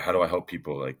 how do I help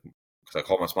people? Like, because I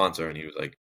called my sponsor, and he was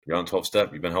like, you're on 12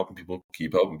 step. You've been helping people.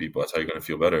 Keep helping people. That's how you're going to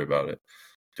feel better about it.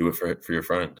 Do it for your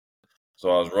friend. So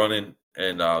I was running,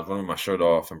 and I was running my shirt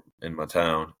off in my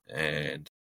town, and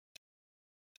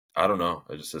I don't know.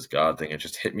 It just this God thing. It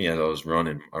just hit me as I was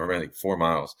running. I ran like 4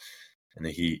 miles in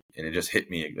the heat, and it just hit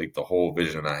me like the whole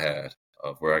vision I had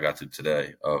of where I got to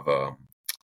today. Of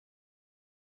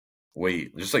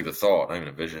wait, just like the thought, not even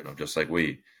a vision of just like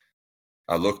wait.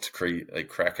 I looked like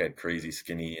crackhead, crazy,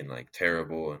 skinny, and like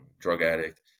terrible, and drug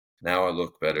addict. Now I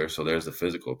look better, so there's the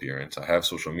physical appearance. I have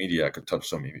social media. I could touch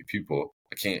so many people.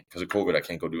 I can't, because of COVID, I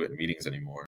can't go do it in meetings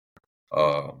anymore.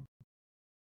 I'm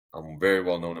very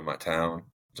well known in my town.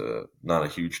 It's not a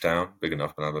huge town, big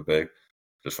enough, but not that big.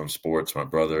 Just from sports, my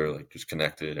brother, like just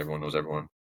connected. Everyone knows everyone.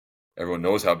 Everyone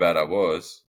knows how bad I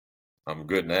was. I'm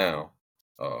good now.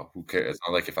 Who cares? It's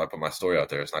not like if I put my story out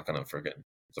there, it's not gonna freaking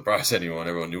surprise anyone.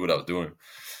 Everyone knew what I was doing.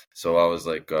 So I was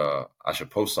like, I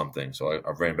should post something. So I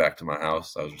ran back to my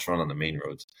house. I was just running on the main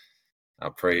roads. I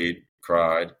prayed,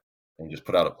 cried, and just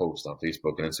put out a post on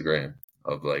Facebook and Instagram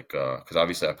of like, because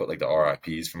obviously I put like the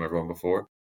RIPs from everyone before.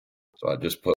 So I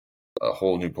just put a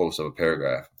whole new post of a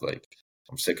paragraph. Like,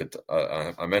 I'm sick of,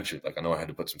 I mentioned, like, I know I had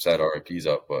to put some sad RIPs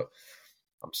up, but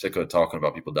I'm sick of talking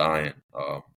about people dying.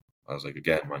 I was like,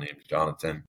 again, my name is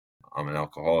Jonathan. I'm an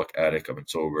alcoholic addict. I've been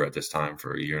sober at this time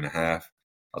for 1.5 years.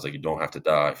 I was like, you don't have to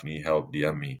die. If you need help,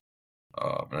 DM me.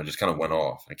 And I just kind of went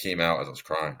off. I came out as I was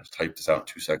crying. I just typed this out in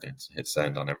 2 seconds, hit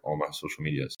send on all my social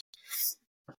medias.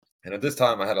 And at this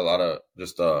time, I had a lot of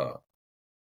just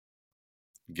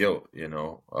guilt, you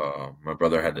know. My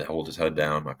brother had to hold his head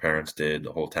down. My parents did.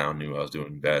 The whole town knew I was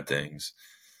doing bad things,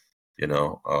 you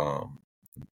know.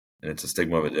 And it's a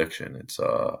stigma of addiction. It's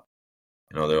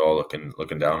you know, they're all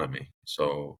looking down at me.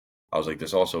 So I was like,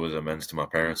 this also is immense to my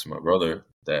parents and my brother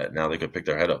that now they could pick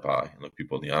their head up high and look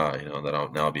people in the eye, you know, that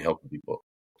I'll be helping people.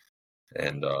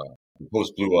 And the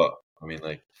post blew up. I mean,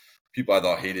 like, people I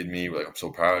thought hated me were like, I'm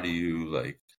so proud of you.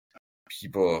 Like,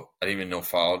 people I didn't even know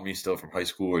followed me still from high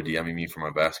school or DMing me from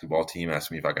my basketball team,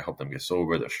 asking me if I could help them get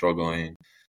sober. They're struggling.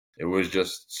 It was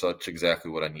just such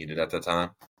exactly what I needed at that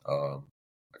time. I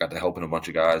got to helping a bunch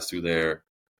of guys through there.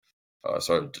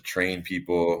 Started to train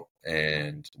people,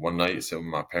 and one night, sitting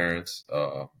with my parents,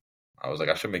 I was like,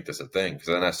 I should make this a thing, because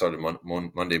then I started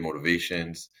Monday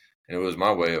Motivations, and it was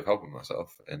my way of helping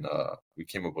myself. And we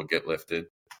came up with Get Lifted,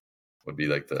 would be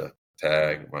like the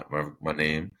tag, my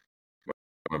name,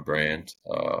 my brand.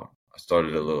 I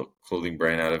started a little clothing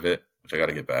brand out of it, which I got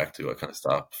to get back to. I kind of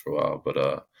stopped for a while,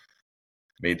 but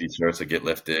made these shirts that get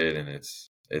lifted, and it's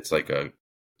like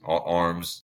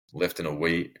arms lifting a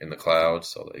weight in the clouds.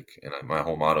 So like, and my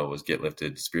whole motto was get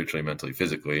lifted spiritually, mentally,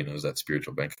 physically, and it was that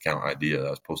spiritual bank account idea that I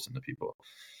was posting to people,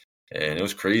 and it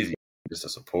was crazy. Just the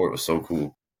support was so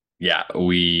cool. Yeah,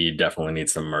 we definitely need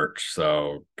some merch,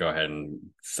 so go ahead and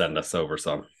send us over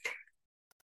some.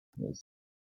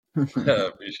 Appreciate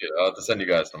it. I'll have to send you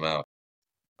guys some out.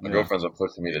 My girlfriends are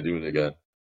pushing me to do it again.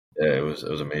 Yeah, it was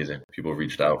amazing. People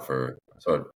reached out for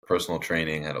sort of personal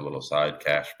training, had a little side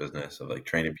cash business of like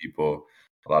training people.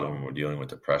 A lot of them were dealing with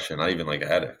depression, not even like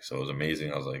addicts. So it was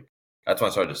amazing. I was like, that's when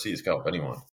I started to see this can help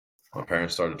anyone. My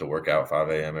parents started to work out 5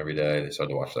 a.m. every day. They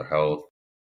started to watch their health.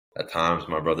 At times,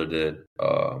 my brother did.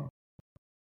 Yeah,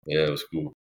 it was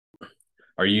cool.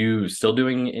 Are you still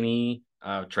doing any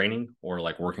training or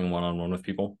like working one-on-one with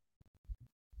people?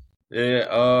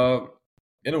 Yeah,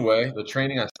 in a way, the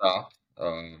training I stopped.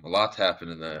 A lot's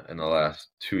happened in the last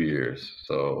 2 years,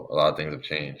 so a lot of things have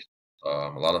changed.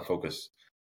 A lot of focus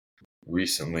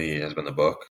recently has been the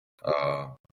book.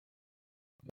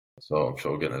 So I'm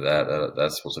sure we'll get into that.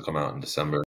 That's supposed to come out in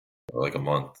December, or like a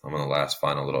month. I'm on the last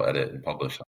final little edit and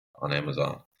publish on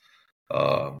Amazon.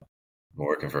 I'm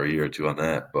working for 1 year or 2 on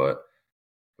that, but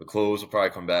the clothes will probably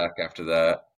come back after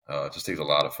that. It just takes a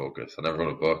lot of focus. I never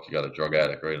wrote a book. You got a drug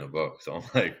addict writing a book, so I'm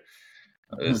like,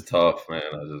 it's tough, man.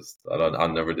 I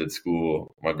never did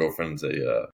school. My girlfriend's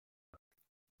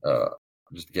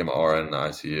just became an RN in the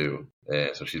ICU,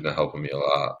 and so she's been helping me a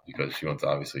lot because she went to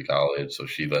obviously college. So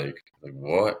she like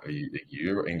what are you?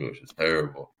 Your English is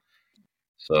terrible.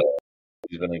 So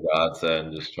she's been a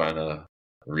godsend, just trying to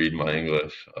read my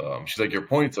English. She's like, your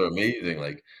points are amazing.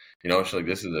 Like, you know, she's like,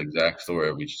 this is the exact story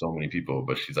I reached so many people.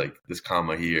 But she's like, this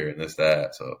comma here and this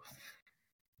that. So,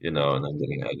 you know, and I'm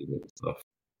getting edited and stuff.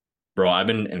 Bro, I've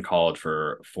been in college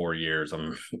for 4 years.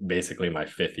 I'm basically my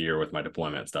fifth year with my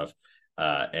deployment stuff,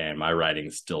 and my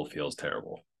writing still feels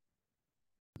terrible.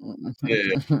 Yeah,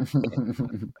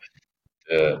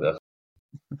 yeah,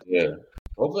 yeah.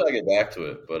 Hopefully, I get back to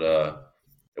it, but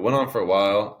it went on for a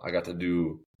while. I got to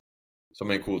do so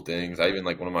many cool things. I even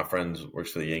like one of my friends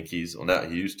works for the Yankees. Well, now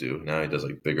he used to. Now he does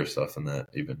like bigger stuff than that,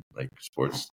 even like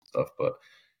sports stuff. But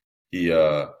he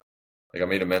like I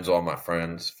made amends with all my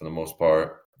friends for the most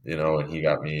part, and he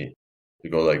got me to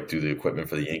go like do the equipment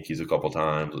for the Yankees a couple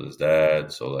times with his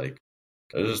dad. So like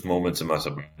there's just moments in my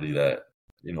sobriety that,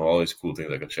 all these cool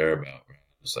things I could share about. Right?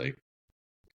 Just like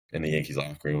in the Yankees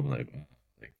locker room, like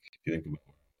if you think about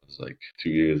it, it was like 2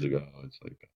 years ago, it's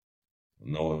like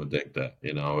no one would think that,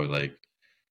 or like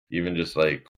even just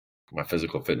like my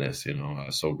physical fitness, I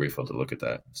was so grateful to look at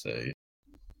that and say,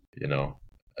 you know,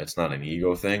 it's not an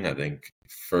ego thing. I think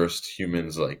first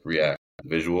humans like react to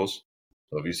visuals.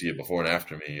 So if you see it before and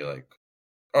after me, you're like,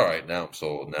 all right, now I'm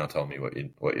sold. Now tell me what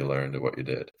you learned or what you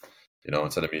did.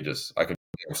 Instead of me just I could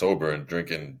be sober and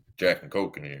drinking Jack and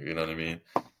Coke in here. You know what I mean?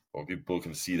 When people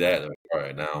can see that, they're like, all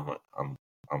right, now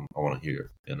I want to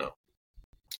hear.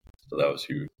 So that was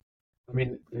huge. I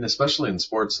mean, and especially in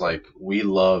sports, like we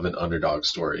love an underdog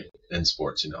story in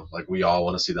sports, like we all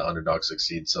want to see the underdog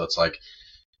succeed. So it's like,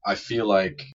 I feel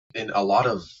like in a lot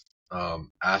of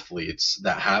athletes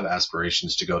that have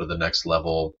aspirations to go to the next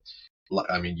level,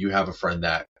 I mean, you have a friend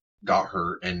that got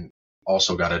hurt and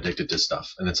also got addicted to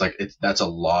stuff. And it's like, that's a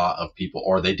lot of people,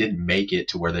 or they didn't make it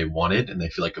to where they wanted and they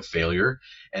feel like a failure.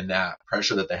 And that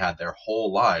pressure that they had their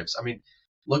whole lives. I mean,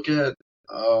 look at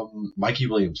Mikey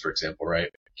Williams, for example, right?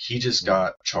 He just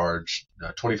got charged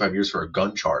 25 years for a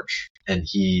gun charge, and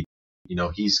he's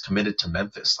committed to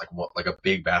Memphis, like a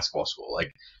big basketball school.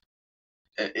 Like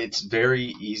it's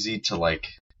very easy to like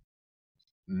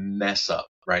mess up,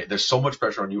 right? There's so much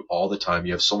pressure on you all the time.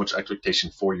 You have so much expectation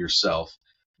for yourself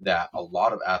that a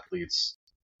lot of athletes.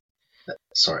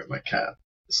 Sorry, my cat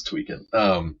is tweaking.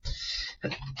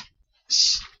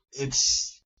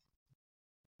 It's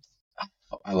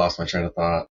I lost my train of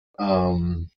thought.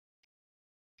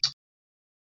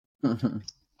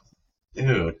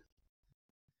 Dude,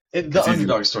 the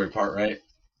underdog story part, right?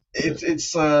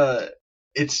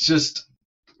 It's just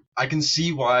I can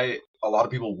see why a lot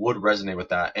of people would resonate with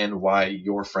that, and why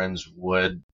your friends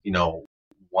would,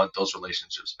 want those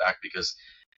relationships back, because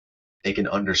they can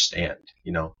understand,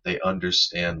 they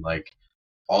understand like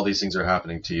all these things are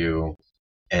happening to you,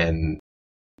 and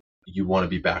you want to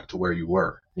be back to where you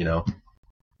were,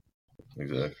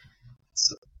 Exactly.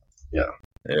 So, yeah.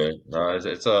 Yeah. No,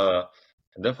 it's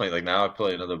definitely like now I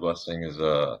play another blessing is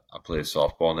I play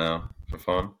softball now for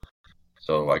fun.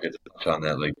 So I get to touch on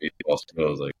that like baseball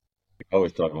skills. Like I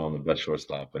always talk about I'm the best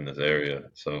shortstop in this area.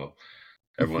 So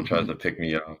everyone tries to pick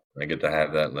me up. I get to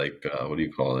have that like what do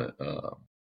you call it?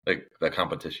 Like that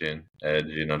competition edge,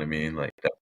 you know what I mean? Like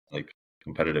that like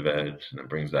competitive edge, and it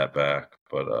brings that back.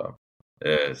 But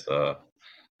yeah, it's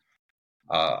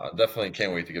I definitely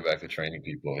can't wait to get back to training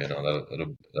people.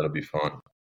 That'll be fun.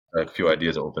 I have a few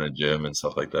ideas to open a gym and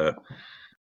stuff like that.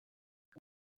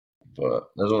 But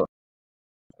there's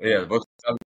yeah, but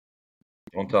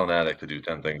don't tell an addict to do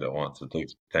 10 things at once. It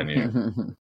takes 10 years.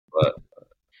 But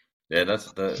yeah,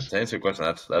 to answer your question.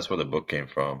 That's where the book came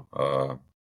from.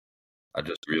 I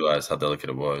just realized how delicate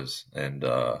it was, and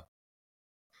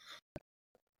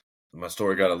my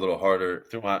story got a little harder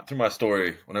through my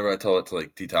story. Whenever I tell it to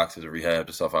like detoxes or rehab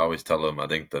and stuff, I always tell them I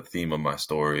think the theme of my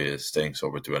story is staying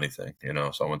sober through anything.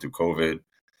 So I went through COVID,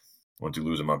 went through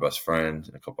losing my best friend,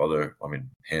 and a couple other,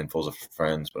 handfuls of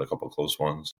friends, but a couple of close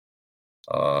ones.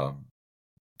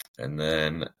 And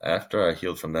then after I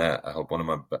healed from that, I helped one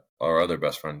of our other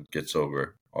best friend get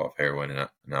sober off heroin and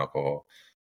alcohol.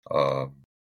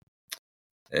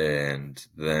 And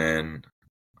then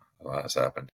what has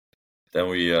happened? Then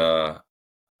we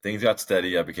things got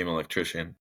steady. I became an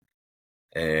electrician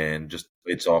and just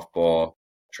played softball,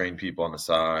 trained people on the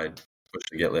side, pushed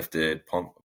to get lifted,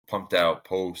 pumped out,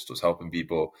 post, was helping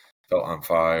people, felt on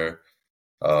fire.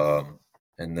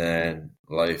 And then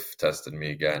life tested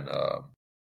me again.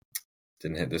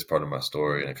 Didn't hit this part of my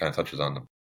story, and it kind of touches on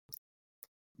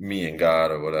me and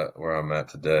God, or where I'm at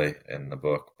today in the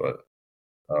book. But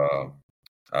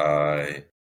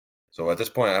so at this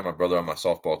point, I have my brother on my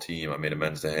softball team. I made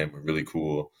amends to him. We're really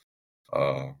cool.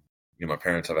 My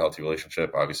parents have a healthy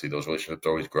relationship. Obviously, those relationships are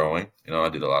always growing. I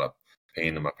did a lot of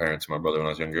pain to my parents and my brother when I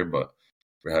was younger, but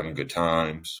we're having good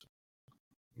times.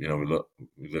 We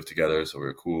lived together, so we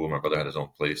were cool. My brother had his own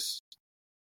place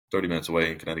 30 minutes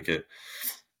away in Connecticut.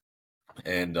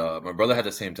 And my brother had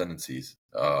the same tendencies.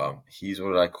 He's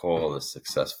what I call a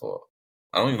successful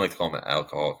I don't even like to call him an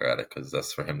alcoholic or addict because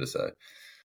that's for him to say.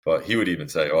 But he would even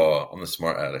say, "Oh, I'm the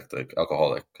smart addict, like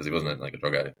alcoholic," because he wasn't like a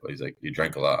drug addict, but he's like, "He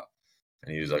drank a lot,"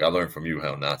 and he was like, "I learned from you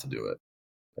how not to do it."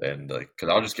 And like, because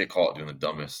I'll just get caught doing the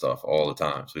dumbest stuff all the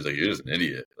time. So he's like, "You're just an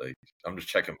idiot. Like, I'm just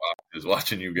checking boxes,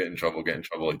 watching you get in trouble, get in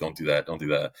trouble. Like, don't do that, don't do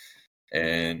that."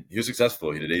 And he was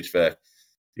successful. He did HVAC.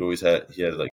 He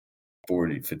had like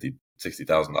 40, 50,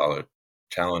 $60,000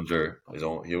 Challenger. His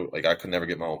own. Like, I could never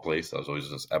get my own place. I was always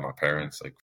just at my parents,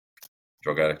 like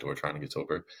drug addict or trying to get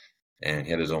sober. And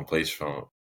he had his own place from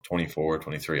 24,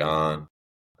 23 on.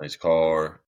 Nice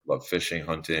car. Loved fishing,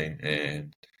 hunting,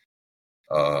 and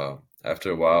uh,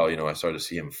 after a while, I started to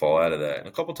see him fall out of that. And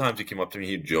a couple times he came up to me,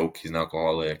 he'd joke he's an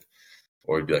alcoholic,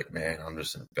 or he'd be like, "Man, I'm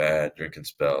just in a bad drinking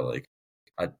spell." Like,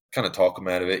 I'd kind of talk him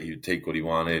out of it. He'd take what he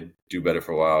wanted, do better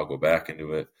for a while, go back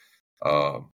into it.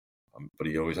 Um, but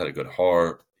he always had a good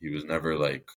heart. He was never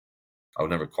like, I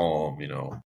would never call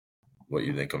him, what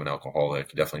you think of an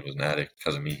alcoholic. He definitely was an addict.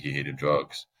 Because of me, he hated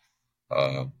drugs.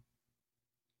 Um,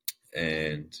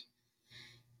 and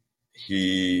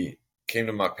he came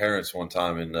to my parents one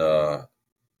time, and I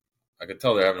could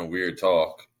tell they're having a weird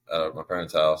talk at my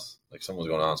parents' house. Like, something was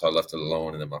going on, so I left it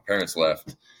alone, and then my parents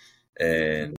left.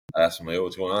 And I asked him, like, "Oh,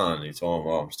 what's going on?" And he told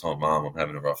him, "Oh, I'm just telling Mom I'm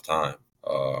having a rough time."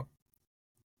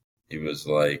 He was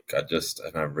like, I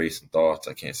have racing thoughts.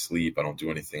 I can't sleep. I don't do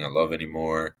anything I love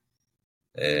anymore.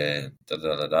 And da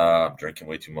da da da. I'm drinking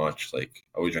way too much. Like,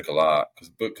 I would drink a lot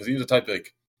because he was the type,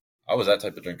 like, I was that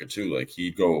type of drinker too. Like,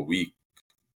 he'd go a week,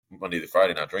 Monday to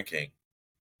Friday, not drinking,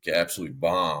 get absolutely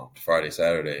bombed Friday,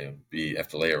 Saturday, and have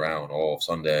to lay around all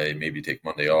Sunday, maybe take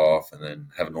Monday off, and then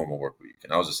have a normal work week.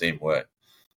 And I was the same way.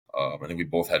 I think we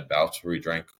both had bouts where we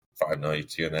drank 5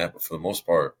 nights here and that, but for the most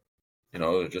part, it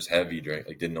was just heavy drink.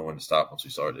 Like, didn't know when to stop once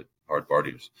we started. Hard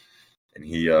partiers. And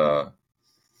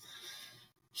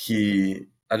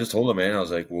I just told him, man, I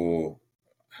was like, "Well,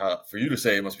 for you to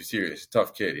say it must be serious."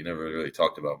 Tough kid. He never really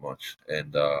talked about much.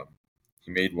 And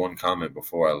he made one comment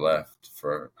before I left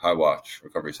for High Watch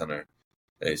Recovery Center.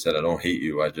 He said, "I don't hate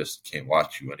you. I just can't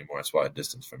watch you anymore. That's why I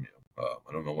distance from you.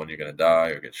 I don't know when you're going to die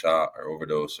or get shot or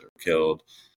overdose or killed."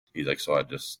 He's like, "So I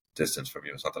just distance from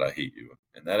you. It's not that I hate you."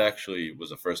 And that actually was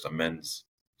the first amends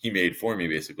he made for me,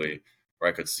 basically, where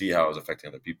I could see how I was affecting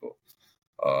other people.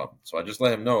 So I just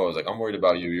let him know. I was like, "I'm worried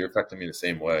about you. You're affecting me the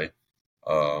same way."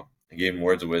 I gave him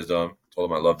words of wisdom, told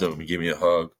him I loved him. He gave me a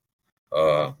hug.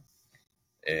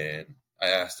 And I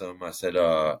asked him, I said,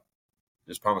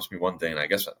 "Just promise me one thing." And I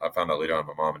guess I found out later on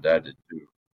my mom and dad did too.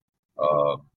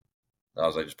 I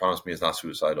was like, "Just promise me it's not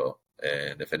suicidal.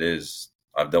 And if it is,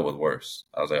 I've dealt with worse."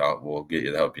 I was like, "We'll get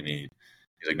you the help you need."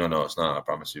 He's like, "No, no, it's not. I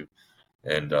promise you."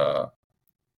 And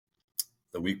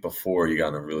the week before, he got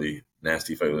in a really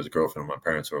nasty fight with his girlfriend when my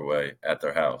parents were away at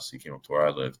their house. He came up to where I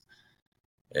lived,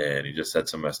 and he just said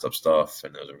some messed up stuff,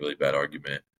 and there was a really bad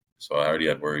argument. So I already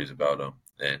had worries about him.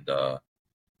 And a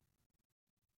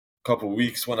couple of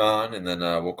weeks went on, and then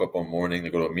I woke up one morning to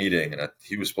go to a meeting, and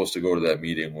he was supposed to go to that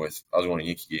meeting with, I was going to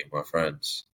Yankee game with my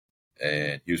friends,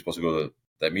 and he was supposed to go to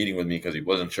that meeting with me because he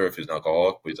wasn't sure if he was an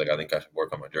alcoholic, but he's like, "I think I should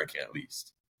work on my drinking at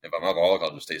least. If I'm alcoholic,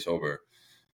 I'll just stay sober.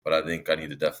 But I think I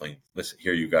need to definitely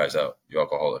hear you guys out, you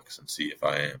alcoholics, and see if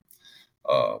I am."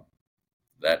 Uh,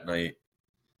 that night,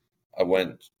 I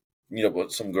went meet up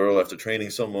with some girl after training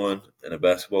someone in a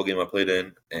basketball game I played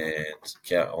in, and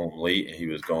got home late, and he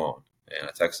was gone. And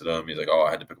I texted him. He's like, "Oh, I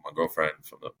had to pick up my girlfriend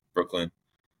from Brooklyn.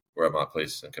 We're at my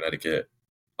place in Connecticut.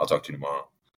 I'll talk to you tomorrow."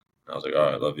 And I was like, "All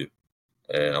right, I love you."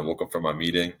 And I woke up from my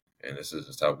meeting, and this is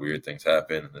just how weird things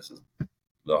happen. And this is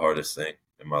the hardest thing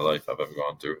in my life I've ever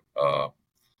gone through.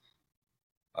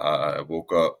 I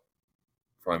woke up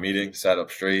from my meeting, sat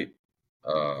up straight,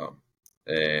 um,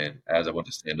 and as I went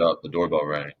to stand up, the doorbell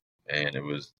rang, and it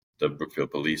was the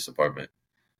Brookfield Police Department.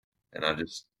 And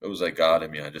it was like God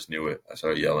in me. I just knew it. I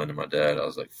started yelling to my dad. I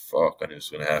was like, "Fuck, I knew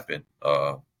this was going to happen."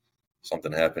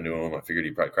 Something happened to him. I figured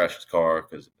he probably crashed his car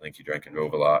because I think he drank and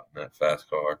drove a lot in that fast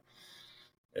car.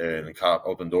 And the cop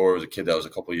opened the door. It was a kid that was a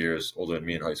couple years older than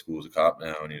me in high school. He was a cop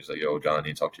now. And he was like, "Yo, John, you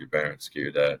need to talk to your parents, get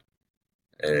your dad."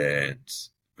 And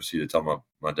proceeded to tell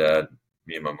my dad,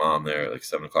 me and my mom there at like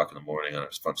 7 o'clock in the morning on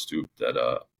his front stoop that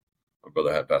my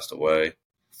brother had passed away.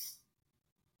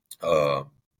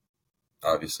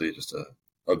 Obviously, just a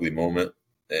ugly moment.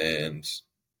 And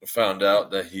found out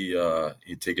that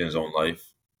he'd taken his own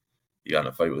life. He got in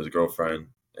a fight with his girlfriend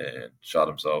and shot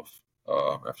himself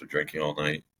after drinking all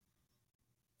night.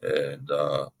 And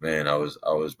man, I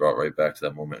was brought right back to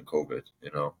that moment in COVID.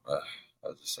 I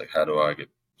was just like, "How do I get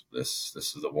this?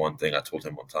 This is the one thing I told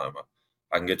him one time.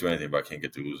 I can get through anything, but I can't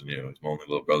get through losing you. He's my only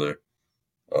little brother.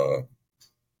 Uh,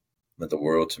 meant the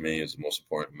world to me. It was the most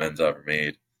important amends I ever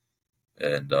made,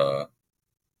 and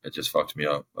it just fucked me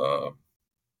up. I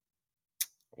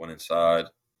went inside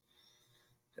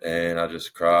and I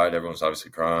just cried. Everyone's obviously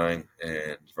crying,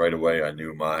 and right away I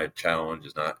knew my challenge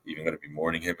is not even going to be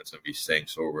mourning him. It's going to be staying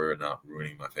sober and not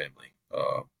ruining my family.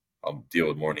 I'll deal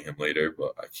with mourning him later,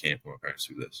 but I can't put my parents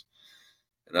through this.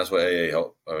 And that's what AA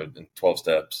helped, in 12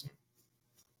 steps.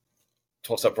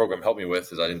 12-step program helped me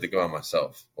with is I didn't think about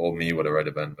myself. Old me would have right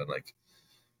have been like,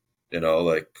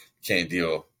 like can't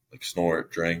deal, like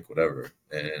snort, drink, whatever.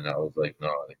 And I was like,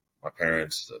 no, like, my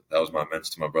parents, that was my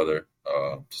amends to my brother,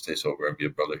 to stay sober and be a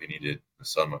brother he needed, the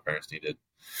son my parents needed.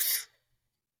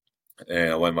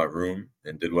 And I went in my room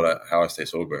and did how I stay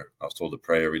sober. I was told to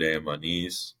pray every day on my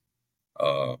knees,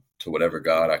 to whatever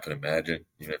God I could imagine,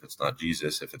 even if it's not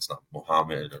Jesus, if it's not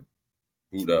Muhammad or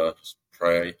Buddha, just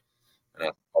pray. And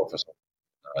I called for something.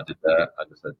 I did that. I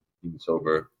just said, keep me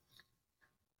sober.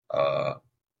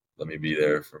 Let me be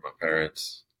there for my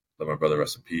parents. Let my brother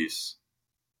rest in peace.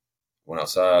 Went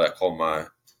outside. I called my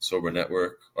sober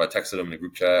network. Or I texted him in the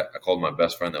group chat. I called my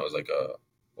best friend that was like a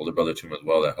older brother to him as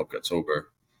well that helped get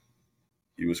sober.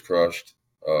 He was crushed.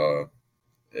 And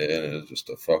it was just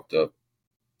a fucked up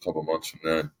couple months from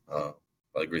then.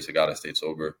 By the grace of God, I stayed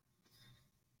sober.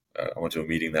 I went to a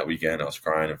meeting that weekend. I was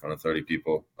crying in front of 30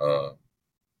 people.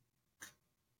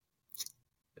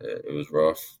 It was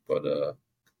rough, but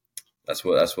that's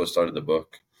what started the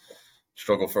book.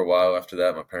 Struggled for a while after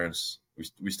that. My parents,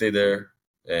 we stayed there,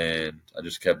 and I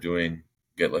just kept doing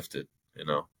Get Lifted.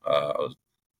 I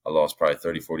lost probably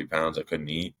 30, 40 pounds. I couldn't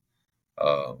eat.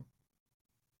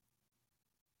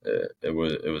 It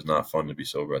was not fun to be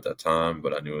sober at that time,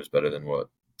 but I knew it was better than what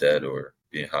dead or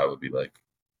being high would be like.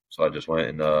 So I just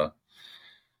went and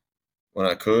when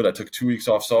I could, I took 2 weeks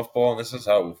off softball, and this is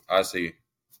how I say.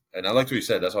 And I liked what you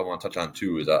said. That's what I want to touch on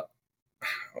too. Is that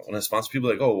when I sponsor people,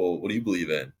 like, oh, well, what do you believe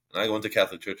in? And I went to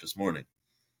Catholic church this morning.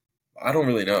 I don't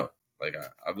really know. Like,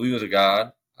 I believe there's a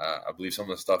God. I believe some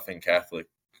of the stuff in Catholic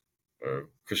or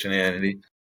Christianity.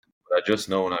 But I just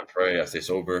know when I pray, I stay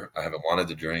sober. I haven't wanted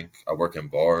to drink. I work in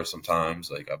bars sometimes.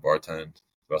 Like, I bartend,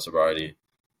 about sobriety.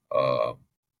 I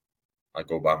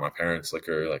go buy my parents'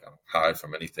 liquor. Like, I don't hide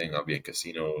from anything. I'll be in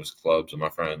casinos, clubs with my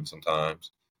friends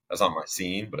sometimes. That's not my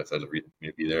scene, but if there's a reason for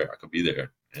me to be there, I could be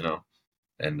there,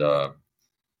 And I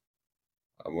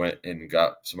went and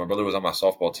so my brother was on my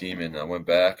softball team, and I went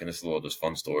back, and this is a little just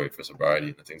fun story for sobriety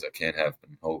and the things I can't have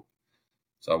and hope.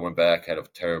 So I went back, had a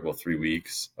terrible 3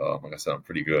 weeks. Like I said, I'm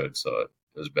pretty good, so it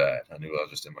was bad. I knew I was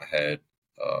just in my head.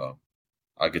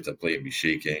 I get to play and be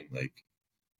shaking, like,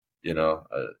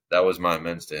 that was my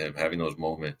amends to him, having those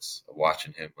moments of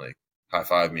watching him, like,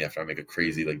 high-five me after I make a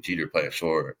crazy, like, Jeter play a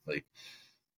short, like,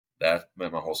 that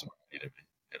meant my whole sobriety to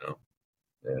me,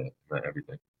 Yeah, it meant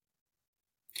everything.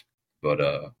 But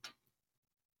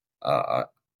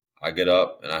I get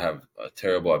up and I have a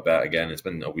terrible at bat again. It's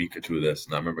been a week or two of this,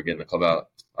 and I remember getting the club out.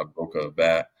 I broke a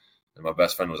bat, and my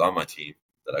best friend was on my team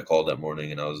that I called that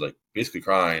morning, and I was like basically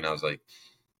crying. I was like,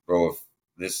 bro, if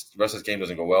the rest of this game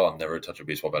doesn't go well, I'll never touch a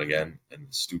baseball bat again. And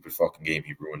the stupid fucking game,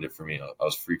 he ruined it for me. I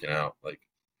was freaking out, like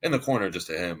in the corner just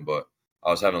to him, but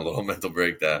I was having a little mental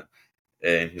breakdown.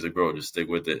 And he's like, bro, just stick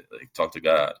with it. Like, talk to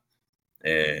God.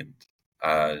 And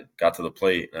I got to the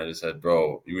plate, and I just said,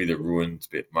 bro, you either ruined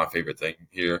my favorite thing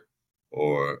here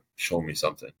or show me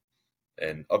something.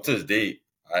 And up to this date,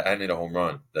 I made a home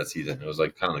run that season. It was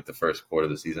like kind of like the first quarter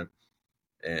of the season.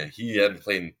 And he hadn't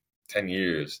played in 10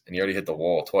 years, and he already hit the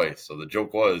wall twice. So the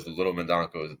joke was, the little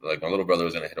Mendonca was like, my little brother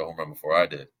was going to hit a home run before I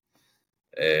did.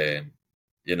 And,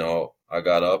 I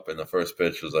got up, and the first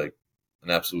pitch was like an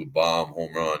absolute bomb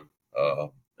home run.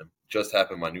 And just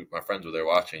happened, my friends were there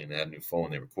watching, and they had a new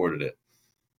phone. They recorded it.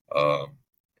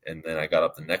 And then I got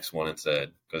up the next one and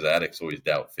said, because addicts always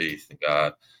doubt faith in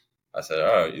God, I said,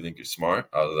 all right, you think you're smart?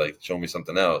 I was like, show me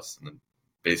something else. And then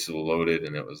basically loaded,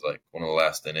 and it was like one of the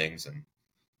last innings. And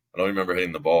I don't remember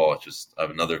hitting the ball. It's just, I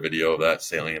have another video of that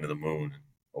sailing into the moon.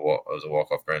 It was a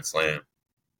walk-off grand slam.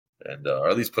 And or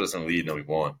at least put us in the lead, and then we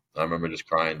won. I remember just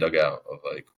crying dugout of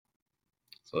like,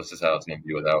 so this is how it's going to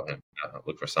be without him.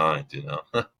 Look for signs,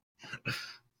 So,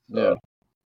 Yeah.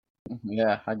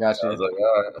 Yeah, I got I you. was like,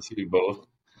 all right, I see you both.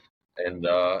 And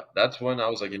that's when I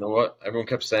was like, you know what? Everyone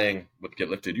kept saying, with Get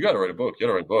Lifted, you got to write a book. You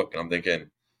got to write a book. And I'm thinking,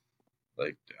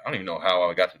 like, I don't even know how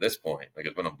I got to this point. Like,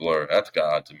 it's been a blur. That's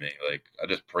God to me. Like, I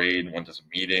just prayed and went to some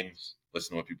meetings,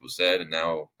 listened to what people said. And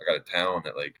now I got a town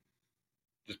that, like,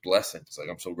 just blessings. Like,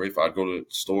 I'm so grateful. I'd go to the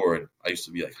store, and I used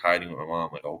to be, like, hiding with my mom.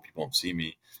 Like, oh, people don't see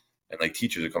me. And, like,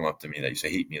 teachers would come up to me that used to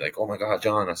hate me. Like, oh, my God,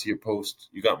 John, I see your post.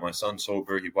 You got my son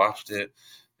sober. He watched it.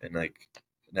 And, like,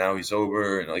 now he's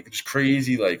sober, and like it's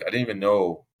crazy. Like I didn't even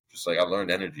know. Just like I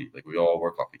learned energy. Like we all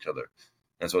work off each other.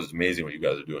 That's what's amazing what you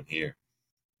guys are doing here.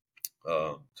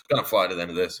 To kind of fly to the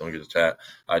end of this, so we get to chat.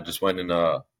 I just went and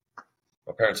my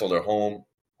parents sold their home.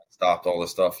 Stopped all the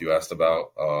stuff you asked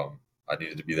about. I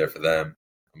needed to be there for them.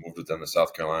 I moved with them to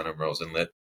South Carolina, Merle's Inlet.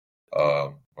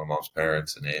 My mom's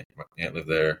parents and my aunt lived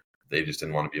there. They just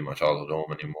didn't want to be in my childhood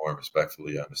home anymore.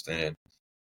 Respectfully, I understand.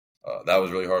 That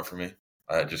was really hard for me.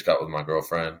 I had just got with my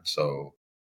girlfriend, so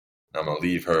I'm gonna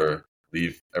leave her,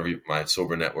 leave my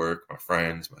sober network, my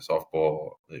friends, my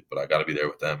softball, but I got to be there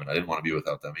with them, and I didn't want to be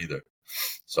without them either.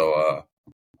 So I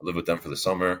lived with them for the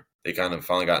summer. They kind of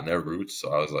finally got in their roots,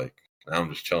 so I was like, now I'm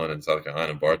just chilling in South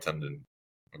Carolina, bartending.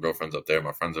 My girlfriend's up there,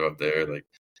 my friends are up there. Like,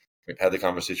 had the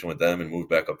conversation with them and moved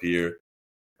back up here.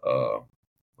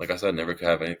 Like I said, never could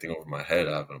have anything over my head.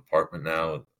 I have an apartment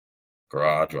now,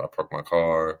 garage where I park my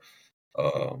car.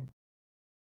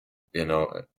 You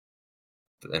know,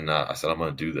 and I said I'm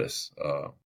gonna do this.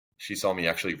 She saw me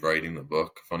actually writing the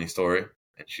book. Funny story,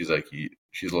 and she's like,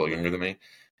 she's a little younger than me.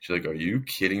 She's like, "Are you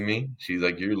kidding me?" She's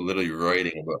like, "You're literally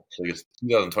writing a book." She's like, "It's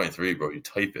 2023, bro. You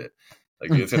type it. Like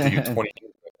it's gonna take you 20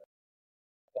 years."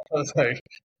 I was like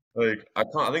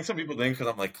I think some people think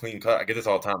because I'm like clean cut. I get this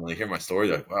all the time when they hear my story.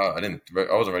 They're like, "Wow,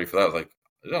 I wasn't ready for that." I was like,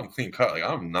 "Yeah, I'm clean cut. Like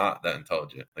I'm not that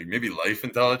intelligent. Like maybe life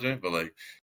intelligent, but like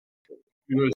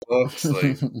computers, books,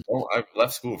 like I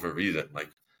left school for a reason."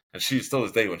 Like, and she still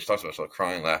this day when she talks about it, she's like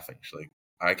crying, laughing. She's like,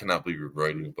 "I cannot believe you're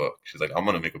writing a book." She's like, "I'm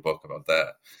gonna make a book about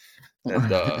that."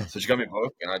 And so she got me a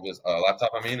book, and I just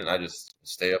laptop. And I just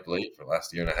stay up late for the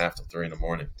last year and a half till 3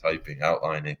 a.m. typing,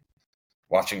 outlining,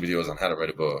 watching videos on how to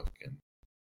write a book. And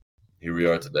here we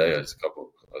are today. I was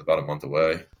about a month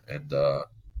away, and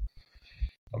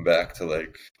I'm back to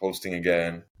like posting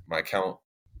again. My account,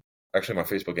 actually, my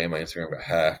Facebook and my Instagram got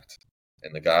hacked,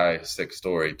 and the guy, sick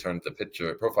story, turned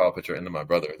the profile picture into my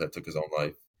brother that took his own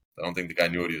life. I don't think the guy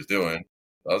knew what he was doing.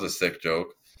 That was a sick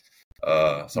joke.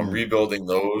 So I'm rebuilding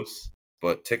those.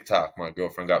 But TikTok, my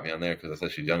girlfriend got me on there because I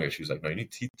said she's younger. She was like, "No, you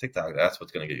need TikTok. That's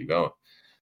what's gonna get you going."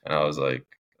 And I was like,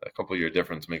 "A couple year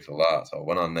difference makes a lot." So I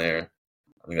went on there.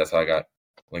 I think that's how I got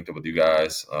linked up with you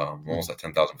guys. I'm almost at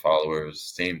 10,000 followers.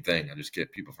 Same thing. I just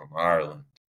get people from Ireland,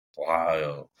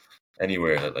 Ohio,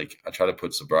 anywhere that like I try to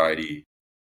put sobriety,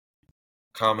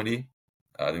 comedy.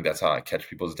 I think that's how I catch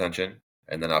people's attention.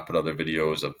 And then I put other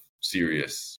videos of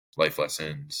serious life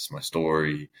lessons, my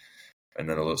story, and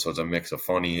then so it's a mix of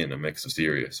funny and a mix of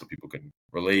serious, so people can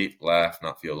relate, laugh,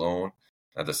 not feel alone.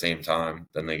 At the same time,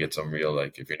 then they get some real,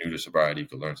 like, if you're new to sobriety, you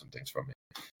can learn some things from it,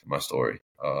 my story.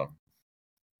 Yeah,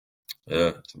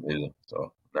 it's amazing.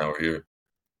 So now we're here.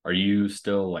 Are you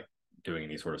still like doing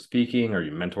any sort of speaking? Are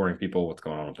you mentoring people? What's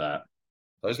going on with that?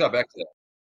 I just got back to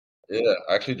that. Yeah,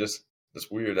 actually, it's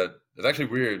weird that it's actually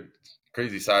weird.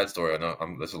 Crazy side story. I know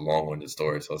this is a long-winded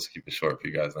story, so let's keep it short for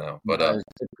you guys now. But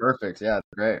perfect. Yeah,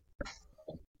 great.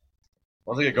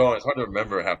 once I get going, it's hard to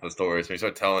remember half the stories. When you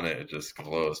start telling it, it just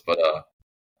blows. But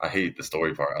I hate the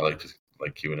story part. I like just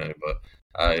like Q&A. But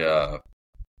I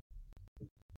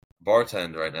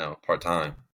bartend right now part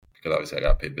time because obviously I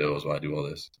got to pay bills while I do all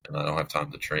this, and I don't have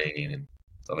time to train and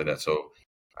stuff like that. So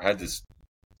I had this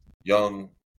young,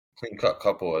 clean cut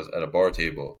couple at a bar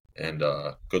table, and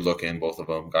good looking, both of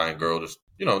them, guy and girl, just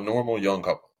normal young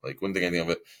couple. Like wouldn't think anything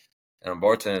of it. And I'm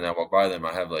bartending. I walk by them.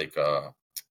 I have like I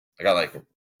got like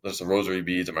there's some rosary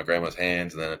beads in my grandma's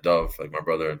hands, and then a dove, like my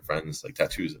brother and friends, like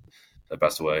tattoos that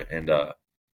passed away. And for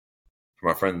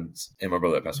my friends and my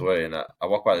brother that passed away, and I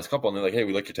walk by this couple, and they're like, "Hey,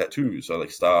 we like your tattoos." So I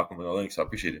like stop. I'm like, "Oh, thanks, I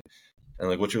appreciate it." And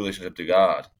like, "What's your relationship to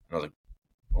God?" And I was like,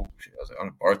 "Oh shit!" I was like, "I'm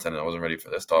a bartender. I wasn't ready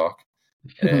for this talk."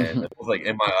 And it was like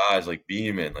in my eyes, like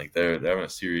beaming, like they're having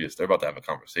they're about to have a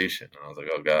conversation. And I was like,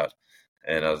 "Oh God!"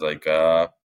 And I was like, "I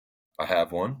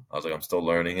have one." I was like, "I'm still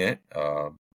learning it."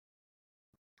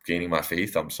 Gaining my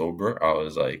faith. I'm sober. I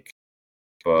was like,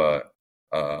 but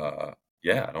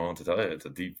yeah, I don't know what to tell you. It's a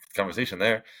deep conversation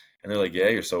there. And they're like, "Yeah,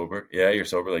 you're sober. Yeah, you're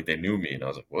sober." Like they knew me, and I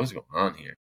was like, "What is going on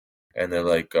here?" And they're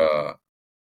like,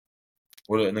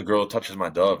 "What?" And the girl touches my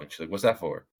dove, and she's like, "What's that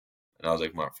for?" And I was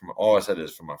like, "From all I said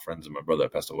is for my friends and my brother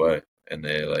that passed away." And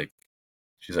they like,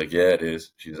 she's like, "Yeah, it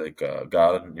is." She's like,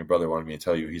 "God and your brother wanted me to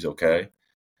tell you he's okay.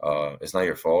 It's not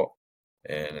your fault."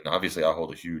 And obviously, I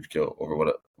hold a huge guilt over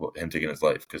what him taking his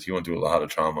life because he went through a lot of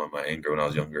trauma and my anger when I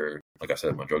was younger. Like I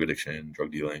said, my drug addiction,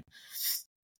 drug dealing.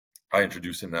 I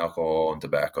introduced him to alcohol and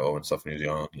tobacco and stuff when he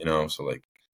was young, So like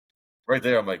right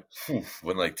there, I'm like, whew,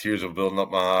 when like tears were building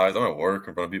up my eyes. I'm at work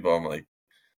in front of people. I'm like,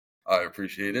 I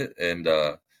appreciate it, and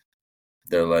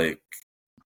they're like,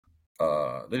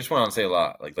 they just went on to say a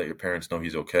lot, like let your parents know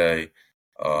he's okay.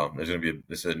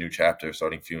 This is a new chapter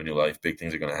starting for you in your life. Big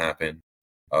things are going to happen.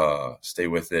 Stay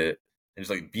with it. And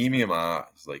just like beaming in my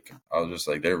eyes. Like, I was just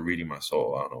like, they're reading my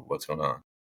soul. I don't know what's going on.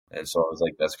 And so I was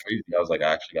like, that's crazy. I was like,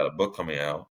 I actually got a book coming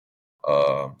out.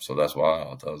 So that's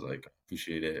wild. I was like,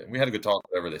 appreciate it. And we had a good talk,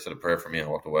 whatever. They said a prayer for me and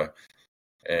I walked away.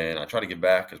 And I try to get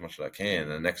back as much as I can.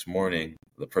 And the next morning,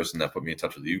 the person that put me in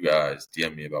touch with you guys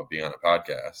DM'd me about being on a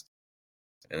podcast.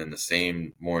 And then the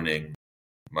same morning,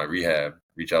 my rehab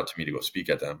reached out to me to go speak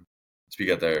at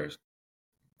their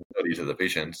study to the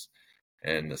patients.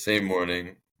 And the same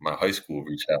morning, my high school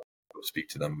reached out to go speak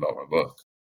to them about my book.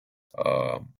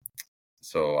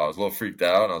 So I was a little freaked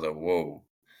out. And I was like, whoa.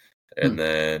 And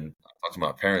then I talked to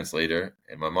my parents later.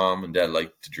 And my mom and dad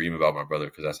like to dream about my brother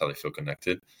because that's how they feel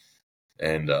connected.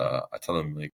 And I tell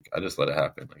them, like, I just let it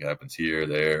happen. Like, it happens here,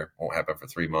 there, won't happen for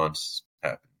 3 months,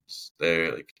 happens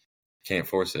there. Like, can't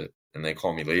force it. And they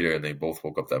called me later, and they both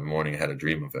woke up that morning and had a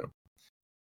dream of him.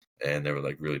 And they were,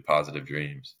 like, really positive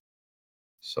dreams.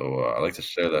 So I like to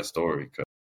share that story because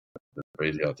it's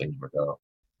crazy how things work out.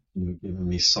 You've given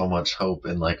me so much hope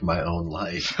in, like, my own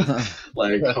life.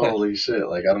 Like, holy shit.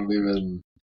 Like, I don't even...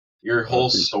 Your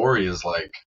whole story is,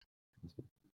 like,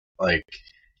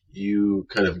 you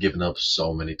could have given up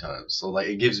so many times. So, like,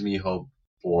 it gives me hope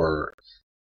for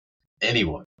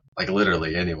anyone. Like,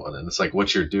 literally anyone. And it's like,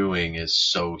 what you're doing is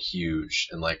so huge.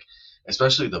 And, like,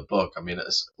 especially the book. I mean,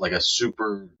 it's like a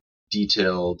super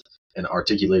detailed and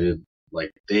articulated,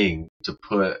 like, thing to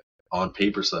put on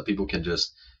paper so that people can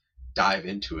just dive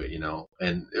into it, you know?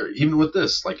 And even with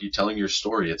this, like, you telling your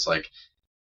story, it's like,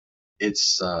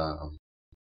 it's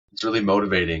really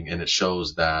motivating, and it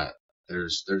shows that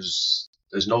there's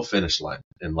no finish line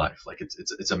in life. Like,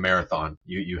 it's a marathon.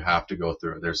 You have to go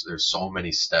through it. There's so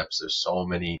many steps. There's so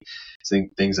many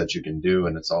things that you can do,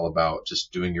 and it's all about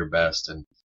just doing your best and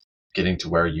getting to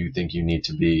where you think you need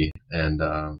to be. And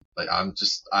like,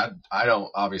 I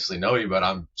don't obviously know you, but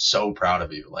I'm so proud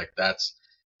of you. Like, that's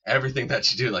everything that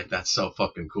you do. Like, that's so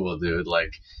fucking cool, dude.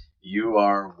 Like, you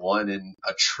are one in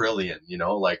a trillion, you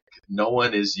know, like, no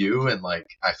one is you. And, like,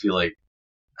 I feel like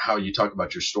how you talk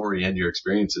about your story and your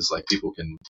experiences, like, people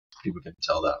can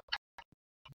tell that.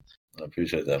 I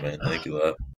appreciate that, man. Thank you,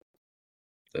 love.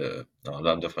 No,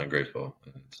 I'm definitely grateful.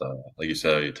 It's, like you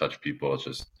said, you touch people.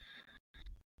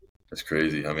 It's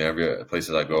crazy. I mean, every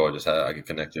places I go, I get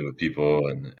connected with people,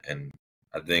 and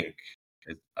I think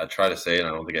I try to say it. And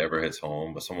I don't think it ever hits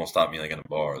home, but someone will stop me, like, in a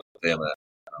bar. Say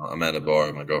I'm at a bar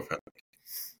with my girlfriend,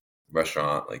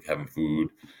 restaurant, like, having food,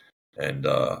 and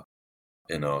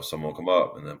you know, someone will come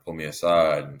up and then pull me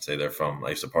aside and say I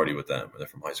used to party with them, or they're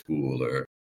from high school, or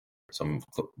some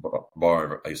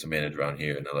bar I used to manage around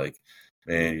here, and they're like,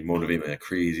 man, you motivate me like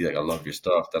crazy, like, I love your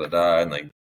stuff, da-da-da, and, like,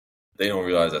 they don't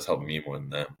realize that's helping me more than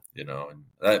them, you know, and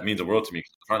that means the world to me.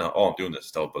 All I'm doing this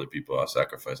is to help other people. I'll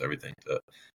sacrifice everything to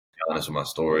be honest with my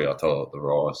story. I'll tell the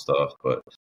raw stuff, but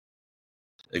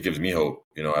it gives me hope,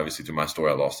 you know. Obviously, through my story,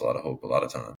 I lost a lot of hope a lot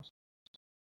of times.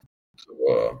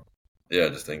 So, yeah, I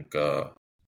just think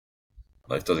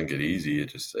life doesn't get easy.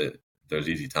 There's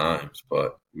easy times,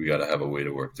 but we got to have a way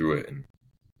to work through it. And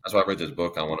that's why I read this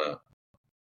book.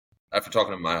 After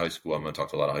talking to my high school, I'm going to talk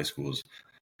to a lot of high schools,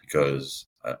 because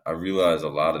I realize a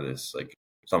lot of this, like,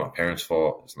 it's not my parents'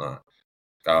 fault. It's not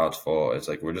God's fault. It's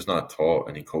like, we're just not taught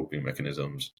any coping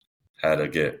mechanisms, how to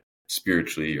get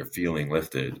spiritually or feeling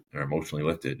lifted or emotionally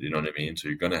lifted. You know what I mean? So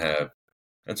you're going to have,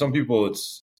 and some people,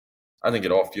 I think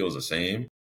it all feels the same,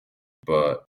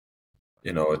 but,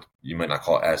 you know, you might not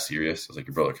call it as serious as, like,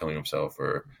 your brother killing himself,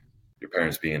 or your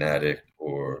parents being an addict,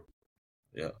 or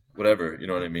whatever, you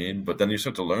know what I mean? But then you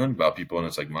start to learn about people, and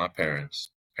it's like, my parents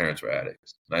were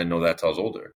addicts. And I didn't know that till I was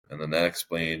older. And then that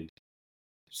explained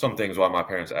some things why my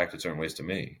parents acted certain ways to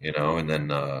me, you know? And then,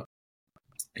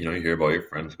 you know, you hear about your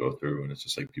friends go through, and it's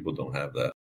just like, people don't have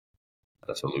that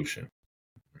solution.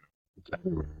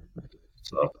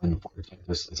 So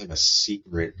it's like a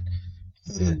secret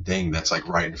hidden thing that's, like,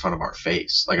 right in front of our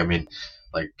face. Like, I mean,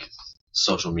 like,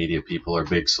 social media people are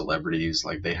big celebrities.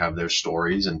 Like, they have their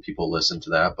stories and people listen to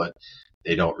that, but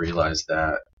they don't realize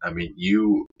that, I mean,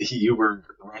 you were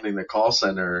running the call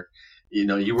center, you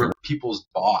know, you were people's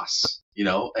boss, you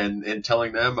know, and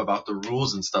telling them about the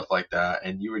rules and stuff like that.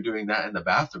 And you were doing that in the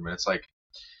bathroom. And it's like,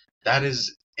 that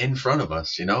is in front of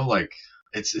us, you know, like,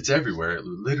 it's everywhere. It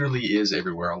literally is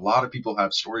everywhere. A lot of people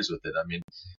have stories with it. I mean,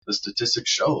 the statistics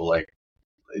show, like,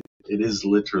 it is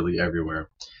literally everywhere.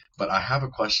 But I have a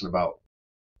question about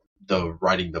the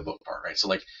writing the book part, right? So,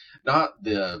 like, not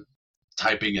the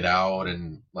typing it out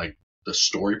and, like, the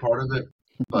story part of it,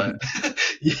 but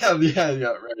yeah,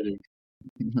 writing.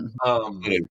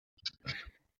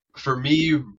 For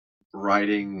me,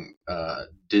 writing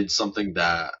did something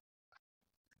that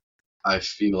I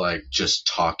feel like just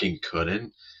talking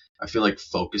couldn't. I feel like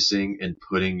focusing and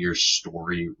putting your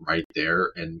story right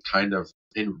there and kind of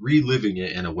and reliving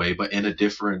it in a way, but in a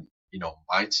different,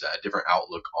 mindset, different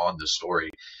outlook on the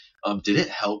story. Did it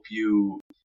help you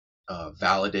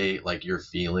validate like your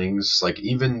feelings? Like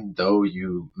even though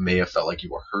you may have felt like you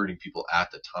were hurting people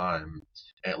at the time,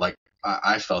 and like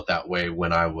I felt that way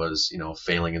when I was,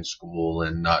 failing in school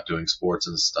and not doing sports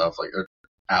and stuff. Like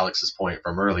Alex's point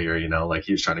from earlier, like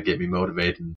he was trying to get me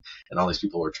motivated, and all these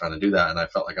people were trying to do that, and I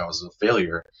felt like I was a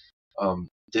failure.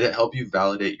 Did it help you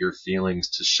validate your feelings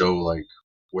to show like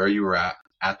where you were at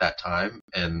that time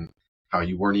and how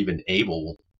you weren't even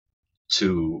able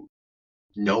to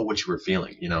know what you were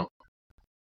feeling,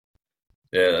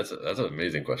 Yeah, that's an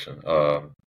amazing question.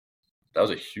 That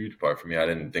was a huge part for me. I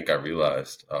didn't think I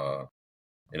realized, because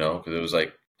it was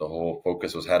like the whole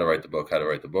focus was how to write the book, how to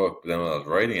write the book. But then when I was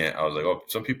writing it, I was like, oh,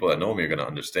 some people that know me are going to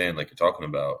understand, like you're talking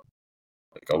about.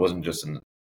 Like I wasn't just an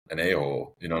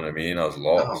a-hole, you know what I mean? I was Oh,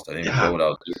 lost. I didn't even know yeah. what I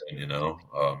was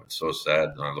doing. It's so sad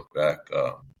when I look back.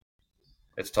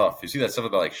 It's tough. You see that stuff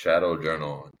about like shadow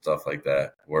journal and stuff like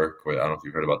that work. I don't know if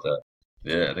you've heard about that.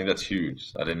 Yeah, I think that's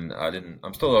huge.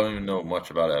 I'm still don't even know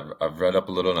much about it. I've read up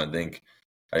a little, and I think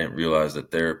I didn't realize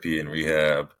that therapy and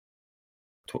rehab,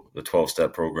 the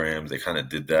 12-step programs, they kind of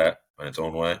did that in its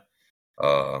own way.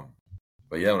 Um,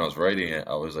 but yeah, when I was writing it,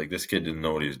 I was like, this kid didn't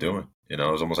know what he was doing. It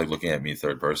was almost like looking at me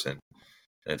third person.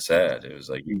 And it's sad. It was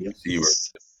like you could see where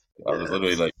Yes. I was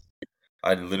literally Yes. like,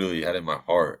 I literally had in my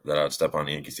heart that I'd step on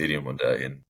the Yankee Stadium one day.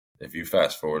 And if you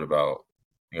fast forward about,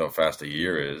 how fast a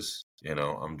year is,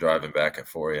 I'm driving back at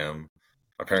 4 a.m.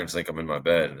 My parents think I'm in my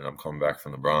bed, and I'm coming back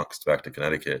from the Bronx back to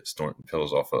Connecticut, snorting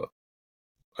pills off a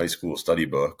high school study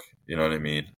book. You know what I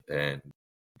mean? And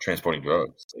transporting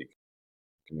drugs. Like,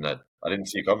 and that I didn't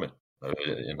see coming.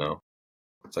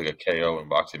 It's like a KO in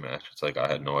boxing match. It's like I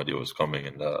had no idea what was coming,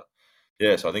 and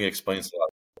yeah. So I think it explains to a lot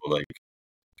of people, like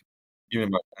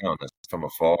even my town, that's from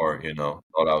afar,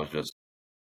 thought I was just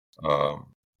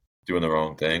um, doing the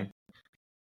wrong thing.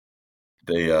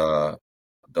 They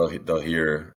they'll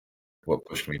hear what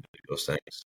pushed me to do those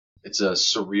things. It's a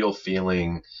surreal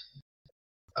feeling.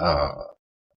 Uh,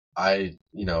 I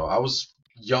was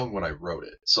young when I wrote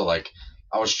it. So like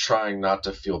I was trying not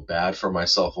to feel bad for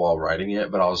myself while writing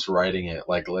it, but I was writing it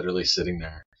like literally sitting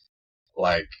there,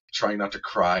 like trying not to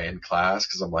cry in class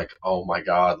because I'm like, oh my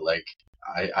God, like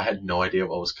I had no idea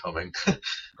what was coming.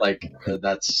 Like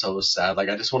that's so sad. Like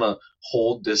I just want to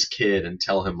hold this kid and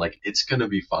tell him like it's gonna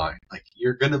be fine. Like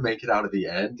you're gonna make it out of the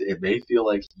end. It may feel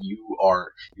like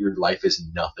your life is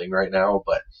nothing right now,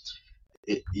 but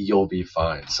you'll be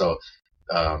fine. So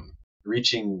um,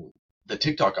 reaching the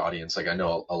TikTok audience, like I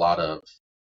know a lot of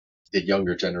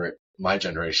the my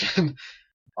generation,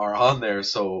 are on there.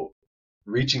 So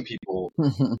reaching people,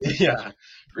 yeah,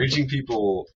 reaching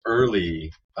people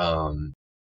early,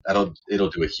 it'll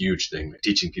do a huge thing.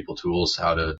 Teaching people tools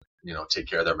how to, take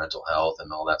care of their mental health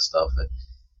and all that stuff.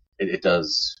 It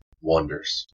does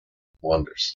wonders,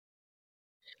 wonders.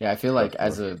 Yeah, I feel like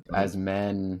as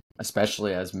men,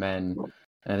 especially as men,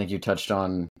 and I think you touched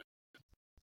on,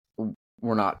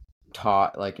 we're not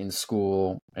taught like in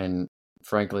school, and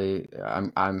frankly,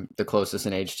 I'm the closest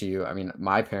in age to you. I mean,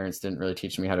 my parents didn't really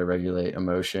teach me how to regulate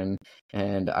emotion,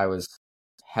 and I was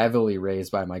heavily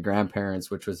raised by my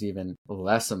grandparents, which was even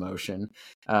less emotion.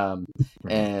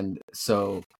 And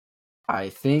so I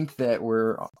think that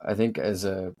I think as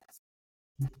a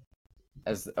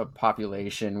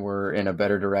population, we're in a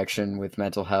better direction with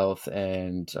mental health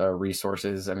and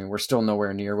resources. I mean, we're still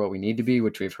nowhere near what we need to be,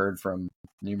 which we've heard from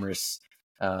numerous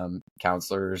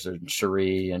counselors and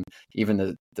Cherie, and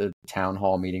even the town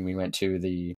hall meeting we went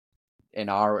to in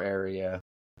our area.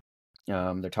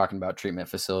 They're talking about treatment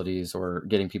facilities or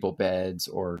getting people beds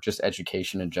or just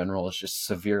education in general is just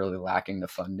severely lacking the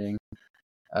funding.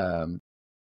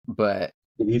 But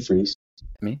Did you freeze?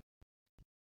 me?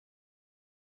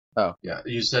 Oh, Yeah,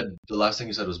 you said the last thing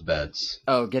you said was beds.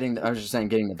 oh, I was just saying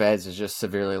getting the beds is just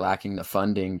severely lacking the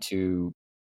funding to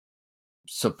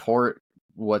support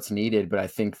what's needed. But I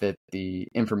think that the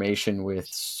information with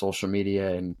social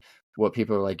media and what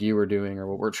people like you are doing or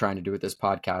what we're trying to do with this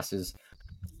podcast is,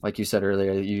 like you said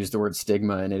earlier, you used the word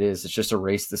stigma, and it's just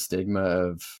erase the stigma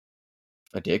of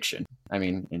addiction. I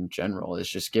mean, in general, it's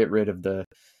just get rid of the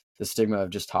stigma of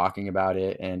just talking about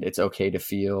it, and it's okay to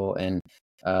feel, and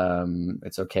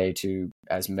it's okay to,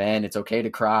 as men, it's okay to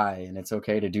cry, and it's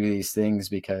okay to do these things,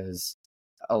 because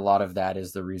a lot of that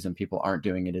is the reason people aren't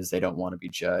doing it is they don't want to be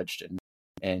judged,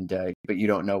 and but you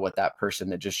don't know what that person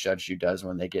that just judged you does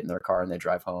when they get in their car and they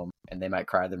drive home, and they might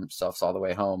cry themselves all the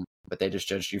way home, but they just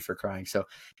judged you for crying. So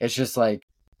it's just like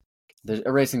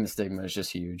erasing the stigma is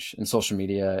just huge, and social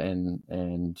media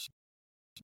and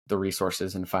the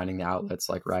resources and finding the outlets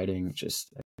like writing,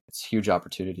 just it's huge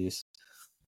opportunities.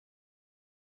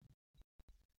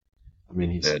 I mean,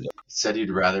 he said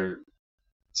he'd rather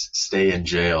stay in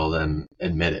jail than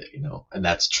admit it, and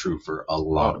that's true for a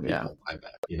lot of people. I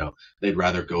bet, they'd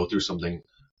rather go through something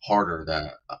harder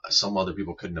that some other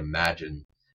people couldn't imagine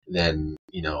than,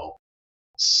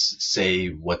 say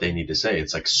what they need to say.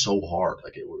 It's like so hard.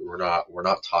 Like we're not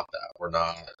taught that.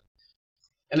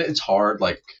 And it's hard,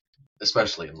 like,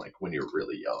 especially in like when you're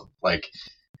really young, like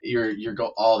you're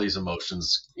go all these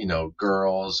emotions,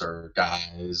 girls or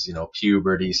guys,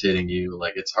 puberty's hitting you.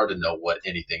 Like it's hard to know what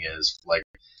anything is like,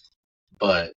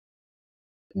 but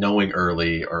knowing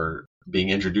early or being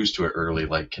introduced to it early,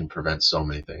 like, can prevent so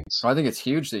many things. I think it's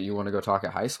huge that you want to go talk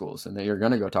at high schools and that you're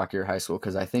going to go talk to your high school,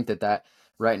 because I think that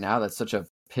right now that's such a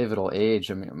pivotal age.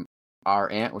 I mean, our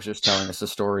aunt was just telling us a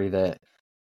story that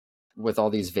with all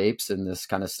these vapes and this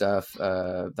kind of stuff,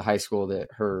 the high school that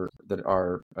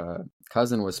our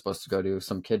cousin was supposed to go to,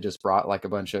 some kid just brought like a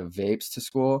bunch of vapes to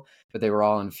school, but they were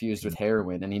all infused with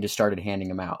heroin, and he just started handing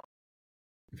them out.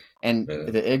 And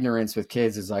the ignorance with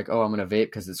kids is like, oh, I'm going to vape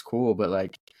because it's cool. But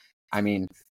like, I mean,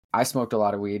 I smoked a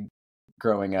lot of weed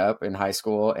growing up in high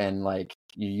school, and like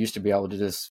you used to be able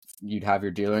to you'd have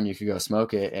your dealer and you could go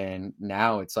smoke it. And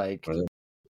now it's like,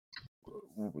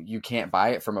 you can't buy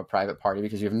it from a private party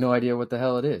because you have no idea what the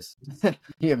hell it is.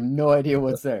 You have no idea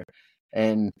what's there.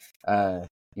 And,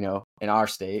 in our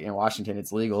state, in Washington,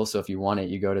 it's legal. So if you want it,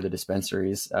 you go to the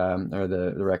dispensaries or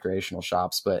the recreational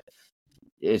shops. But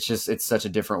it's such a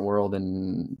different world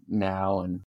now.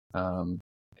 And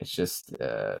it's just,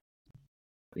 I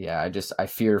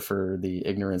fear for the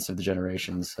ignorance of the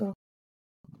generations. So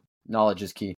knowledge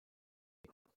is key.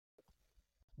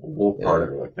 We'll part of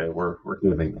it. Okay, we're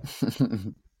giving.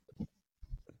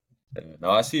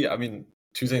 No, I see. I mean,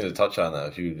 two things to touch on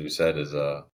that you said is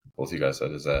both of you guys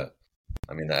said is that,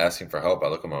 I mean, the asking for help. I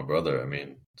look at my brother. I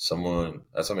mean, that's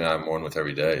something I mourn with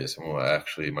every day. Is someone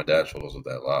my dad struggles with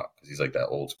that a lot because he's like that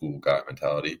old school guy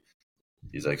mentality.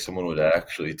 He's like, someone would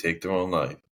actually take their own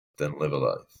life, then live a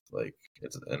life. Like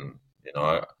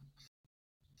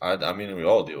I mean, we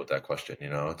all deal with that question.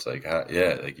 It's like,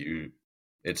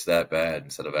 it's that bad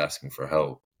instead of asking for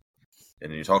help.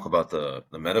 And you talk about the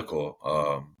medical.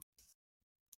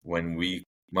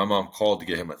 My mom called to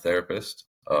get him a therapist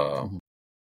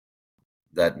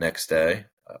that next day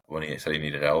when he said he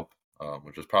needed help,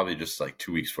 which was probably just like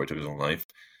 2 weeks before he took his own life.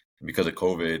 And because of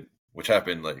COVID, which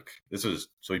happened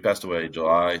so he passed away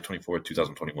July 24th,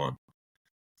 2021.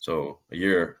 So a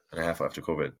year and a half after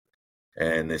COVID.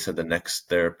 And they said the next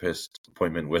therapist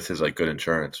appointment with his like good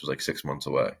insurance was like 6 months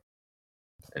away.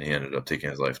 And he ended up taking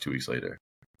his life 2 weeks later.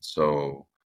 So,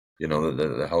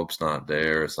 the help's not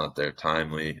there. It's not there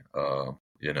timely. And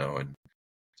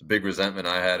it's a big resentment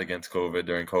I had against COVID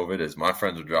during COVID is my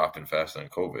friends were dropping faster than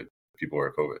COVID. People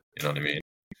were COVID. You know what I mean?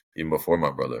 Even before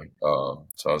my brother.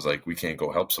 So I was like, we can't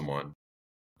go help someone.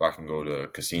 If I can go to a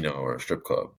casino or a strip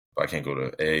club, if I can't go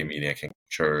to a meeting, I can't go to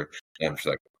church. I'm just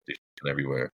like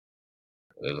everywhere.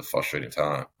 It was a frustrating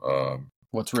time.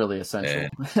 What's really essential?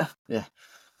 Yeah.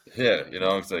 Yeah,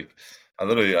 it's like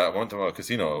I went to a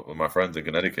casino with my friends in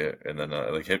Connecticut, and then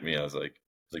it hit me. I was like,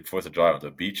 it's like 4th of July at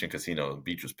the beach and casino. The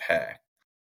beach was packed.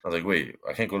 I was like, wait,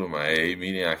 I can't go to my AA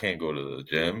meeting. I can't go to the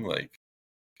gym. Like,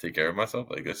 take care of myself.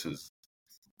 Like, this is,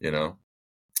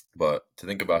 But to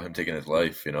think about him taking his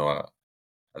life, I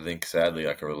think sadly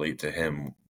I can relate to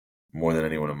him more than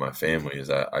anyone in my family. Is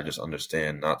that I just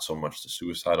understand not so much the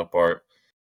suicidal part.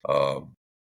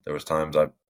 There was times I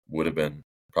would have been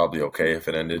probably okay if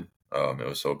it ended. It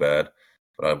was so bad,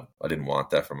 but I didn't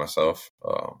want that for myself.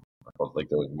 I felt like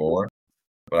there was more,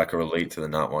 but I could relate to the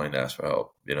not wanting to ask for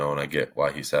help, and I get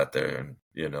why he sat there and,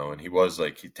 and he was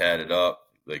like, he tatted up,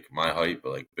 like my height,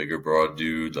 but like bigger, broad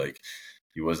dude. Like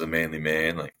he was a manly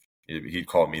man. Like he'd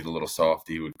call me the little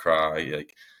softy. He would cry.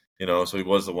 Like, so he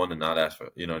was the one to not ask for,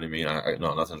 you know what I mean?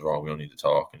 No, nothing's wrong. We don't need to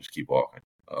talk and just keep walking.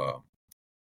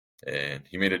 And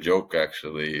he made a joke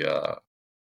actually,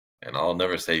 and I'll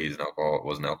never say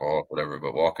was an alcoholic, whatever,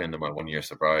 but walking into my 1-year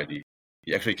sobriety,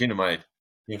 he actually came to my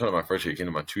first year, he came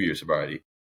to my 2-year sobriety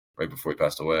right before he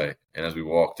passed away. And as we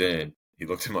walked in, he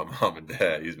looked at my mom and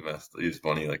dad. He's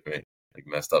funny like me, like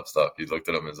messed up stuff. He looked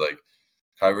at him and was like,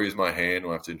 can I raise my hand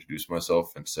when I have to introduce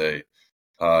myself and say,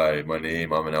 hi, I'm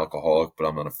an alcoholic, but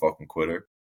I'm not a fucking quitter.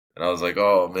 And I was like,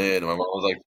 oh man. And my mom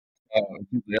was like, oh,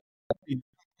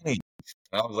 and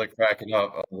I was like cracking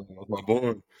up. I was like, oh, my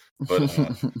boy. But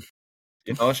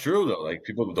it's true though. Like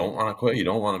people don't want to quit. You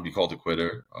don't want to be called a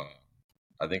quitter.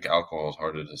 I think alcohol is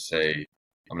harder to say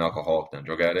I'm an alcoholic than a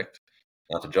drug addict.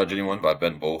 Not to judge anyone, but I've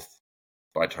been both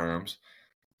by terms.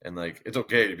 And like, it's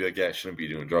okay to be like, yeah, I shouldn't be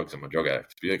doing drugs. I'm a drug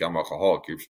addict. To be like, I'm an alcoholic.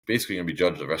 You're basically gonna be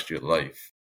judged the rest of your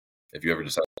life if you ever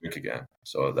decide to drink again.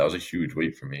 So that was a huge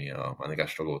weight for me. I think I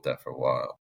struggled with that for a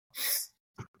while.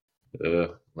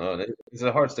 No, it's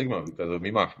a hard stigma because of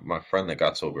me, my friend that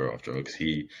got sober off drugs,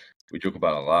 we joke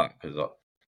about it a lot because I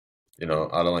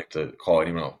don't like to call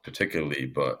anyone out particularly,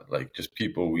 but like just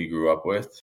people we grew up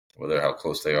with, whether how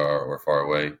close they are or far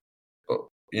away. But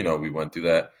we went through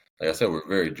that. Like I said, we're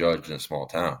very judged in a small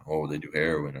town. Oh, they do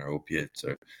heroin or opiates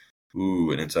or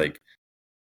and it's like,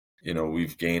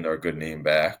 we've gained our good name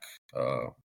back.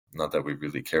 Not that we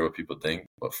really care what people think,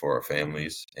 but for our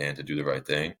families and to do the right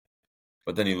thing.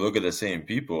 But then you look at the same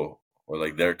people or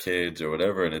like their kids or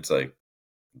whatever, and it's like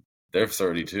they're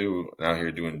 32 and out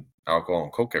here doing alcohol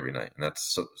and coke every night, and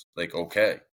that's like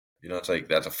okay. It's like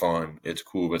that's a fun, it's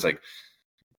cool, but it's like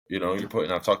you put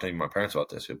in. I've talked to my parents about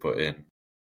this. You put in.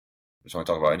 Just want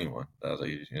to talk about anyone. I was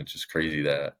like, it's just crazy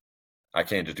that I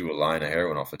can't just do a line of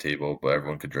heroin off the table, but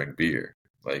everyone could drink beer.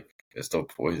 Like it's still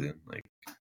poison. Like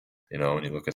when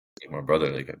you look at my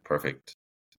brother, like a perfect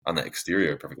on the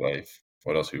exterior, perfect life.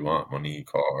 What else do we want? Money,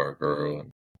 car, girl,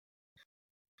 and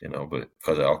but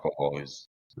because of alcohol, you're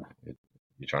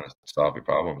trying to solve your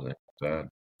problems. And it's bad.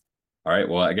 All right.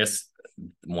 Well, I guess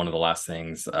one of the last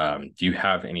things, do you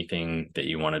have anything that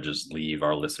you want to just leave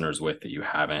our listeners with that you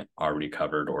haven't already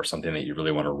covered, or something that you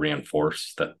really want to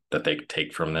reinforce that they could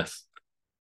take from this?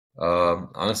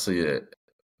 Honestly,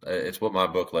 it's what my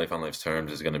book, Life on Life's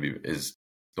Terms, is going to be, is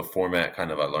the format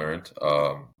kind of I learned.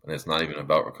 And it's not even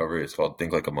about recovery. It's called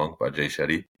Think Like a Monk by Jay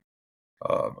Shetty.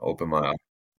 Open my,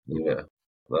 yeah,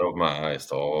 that opened my eyes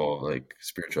to all like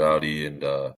spirituality and,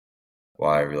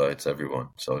 why I relates to everyone.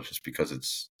 So it's just because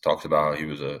it's talks about how he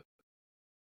was a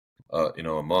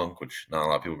monk, which not a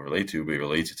lot of people relate to, but he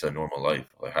relates it to a normal life,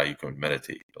 like how you can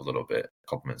meditate a little bit, a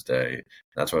couple minutes a day. And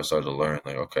that's where I started to learn,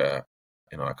 like, okay,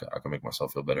 I can make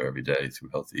myself feel better every day through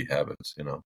healthy habits.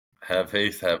 Have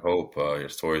faith, have hope. Your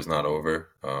story's not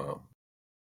over.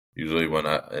 Usually, when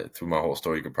through my whole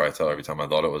story, you could probably tell every time I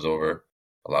thought it was over,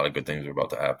 a lot of good things are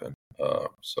about to happen.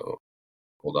 So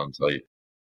hold on tight.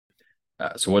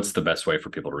 So what's the best way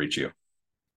for people to reach you?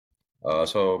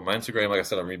 So my Instagram, like I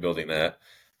said, I'm rebuilding that.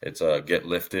 It's Get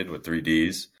Lifted with 3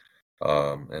 Ds.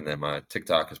 And then my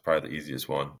TikTok is probably the easiest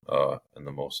one and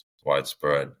the most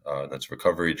widespread. That's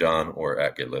Recovery Jon or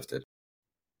at Get Lifted.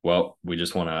 Well, we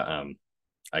just want to,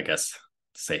 I guess,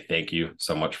 say thank you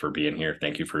so much for being here.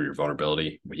 Thank you for your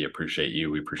vulnerability. We appreciate you.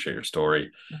 We appreciate your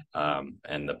story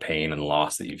and the pain and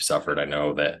loss that you've suffered. I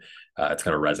know that it's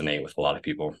going to resonate with a lot of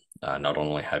people. Not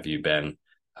only have you been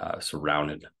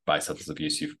surrounded by substance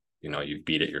abuse, you've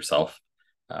beat it yourself.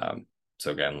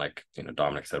 So again, like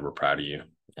Dominic said, we're proud of you,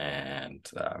 and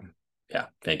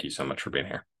thank you so much for being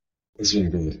here. It's been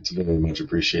good. It's very much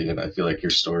appreciated. I feel like your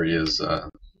story is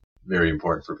very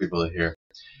important for people to hear.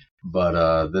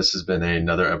 But this has been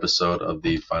another episode of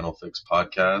the Final Fix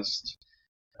podcast.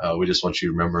 We just want you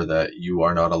to remember that you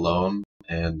are not alone,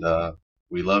 and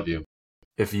we love you.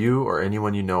 If you or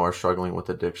anyone you know are struggling with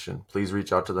addiction, please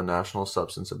reach out to the National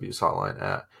Substance Abuse Hotline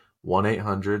at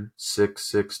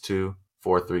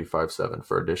 1-800-662-4357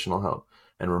 for additional help.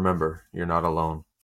 And remember, you're not alone.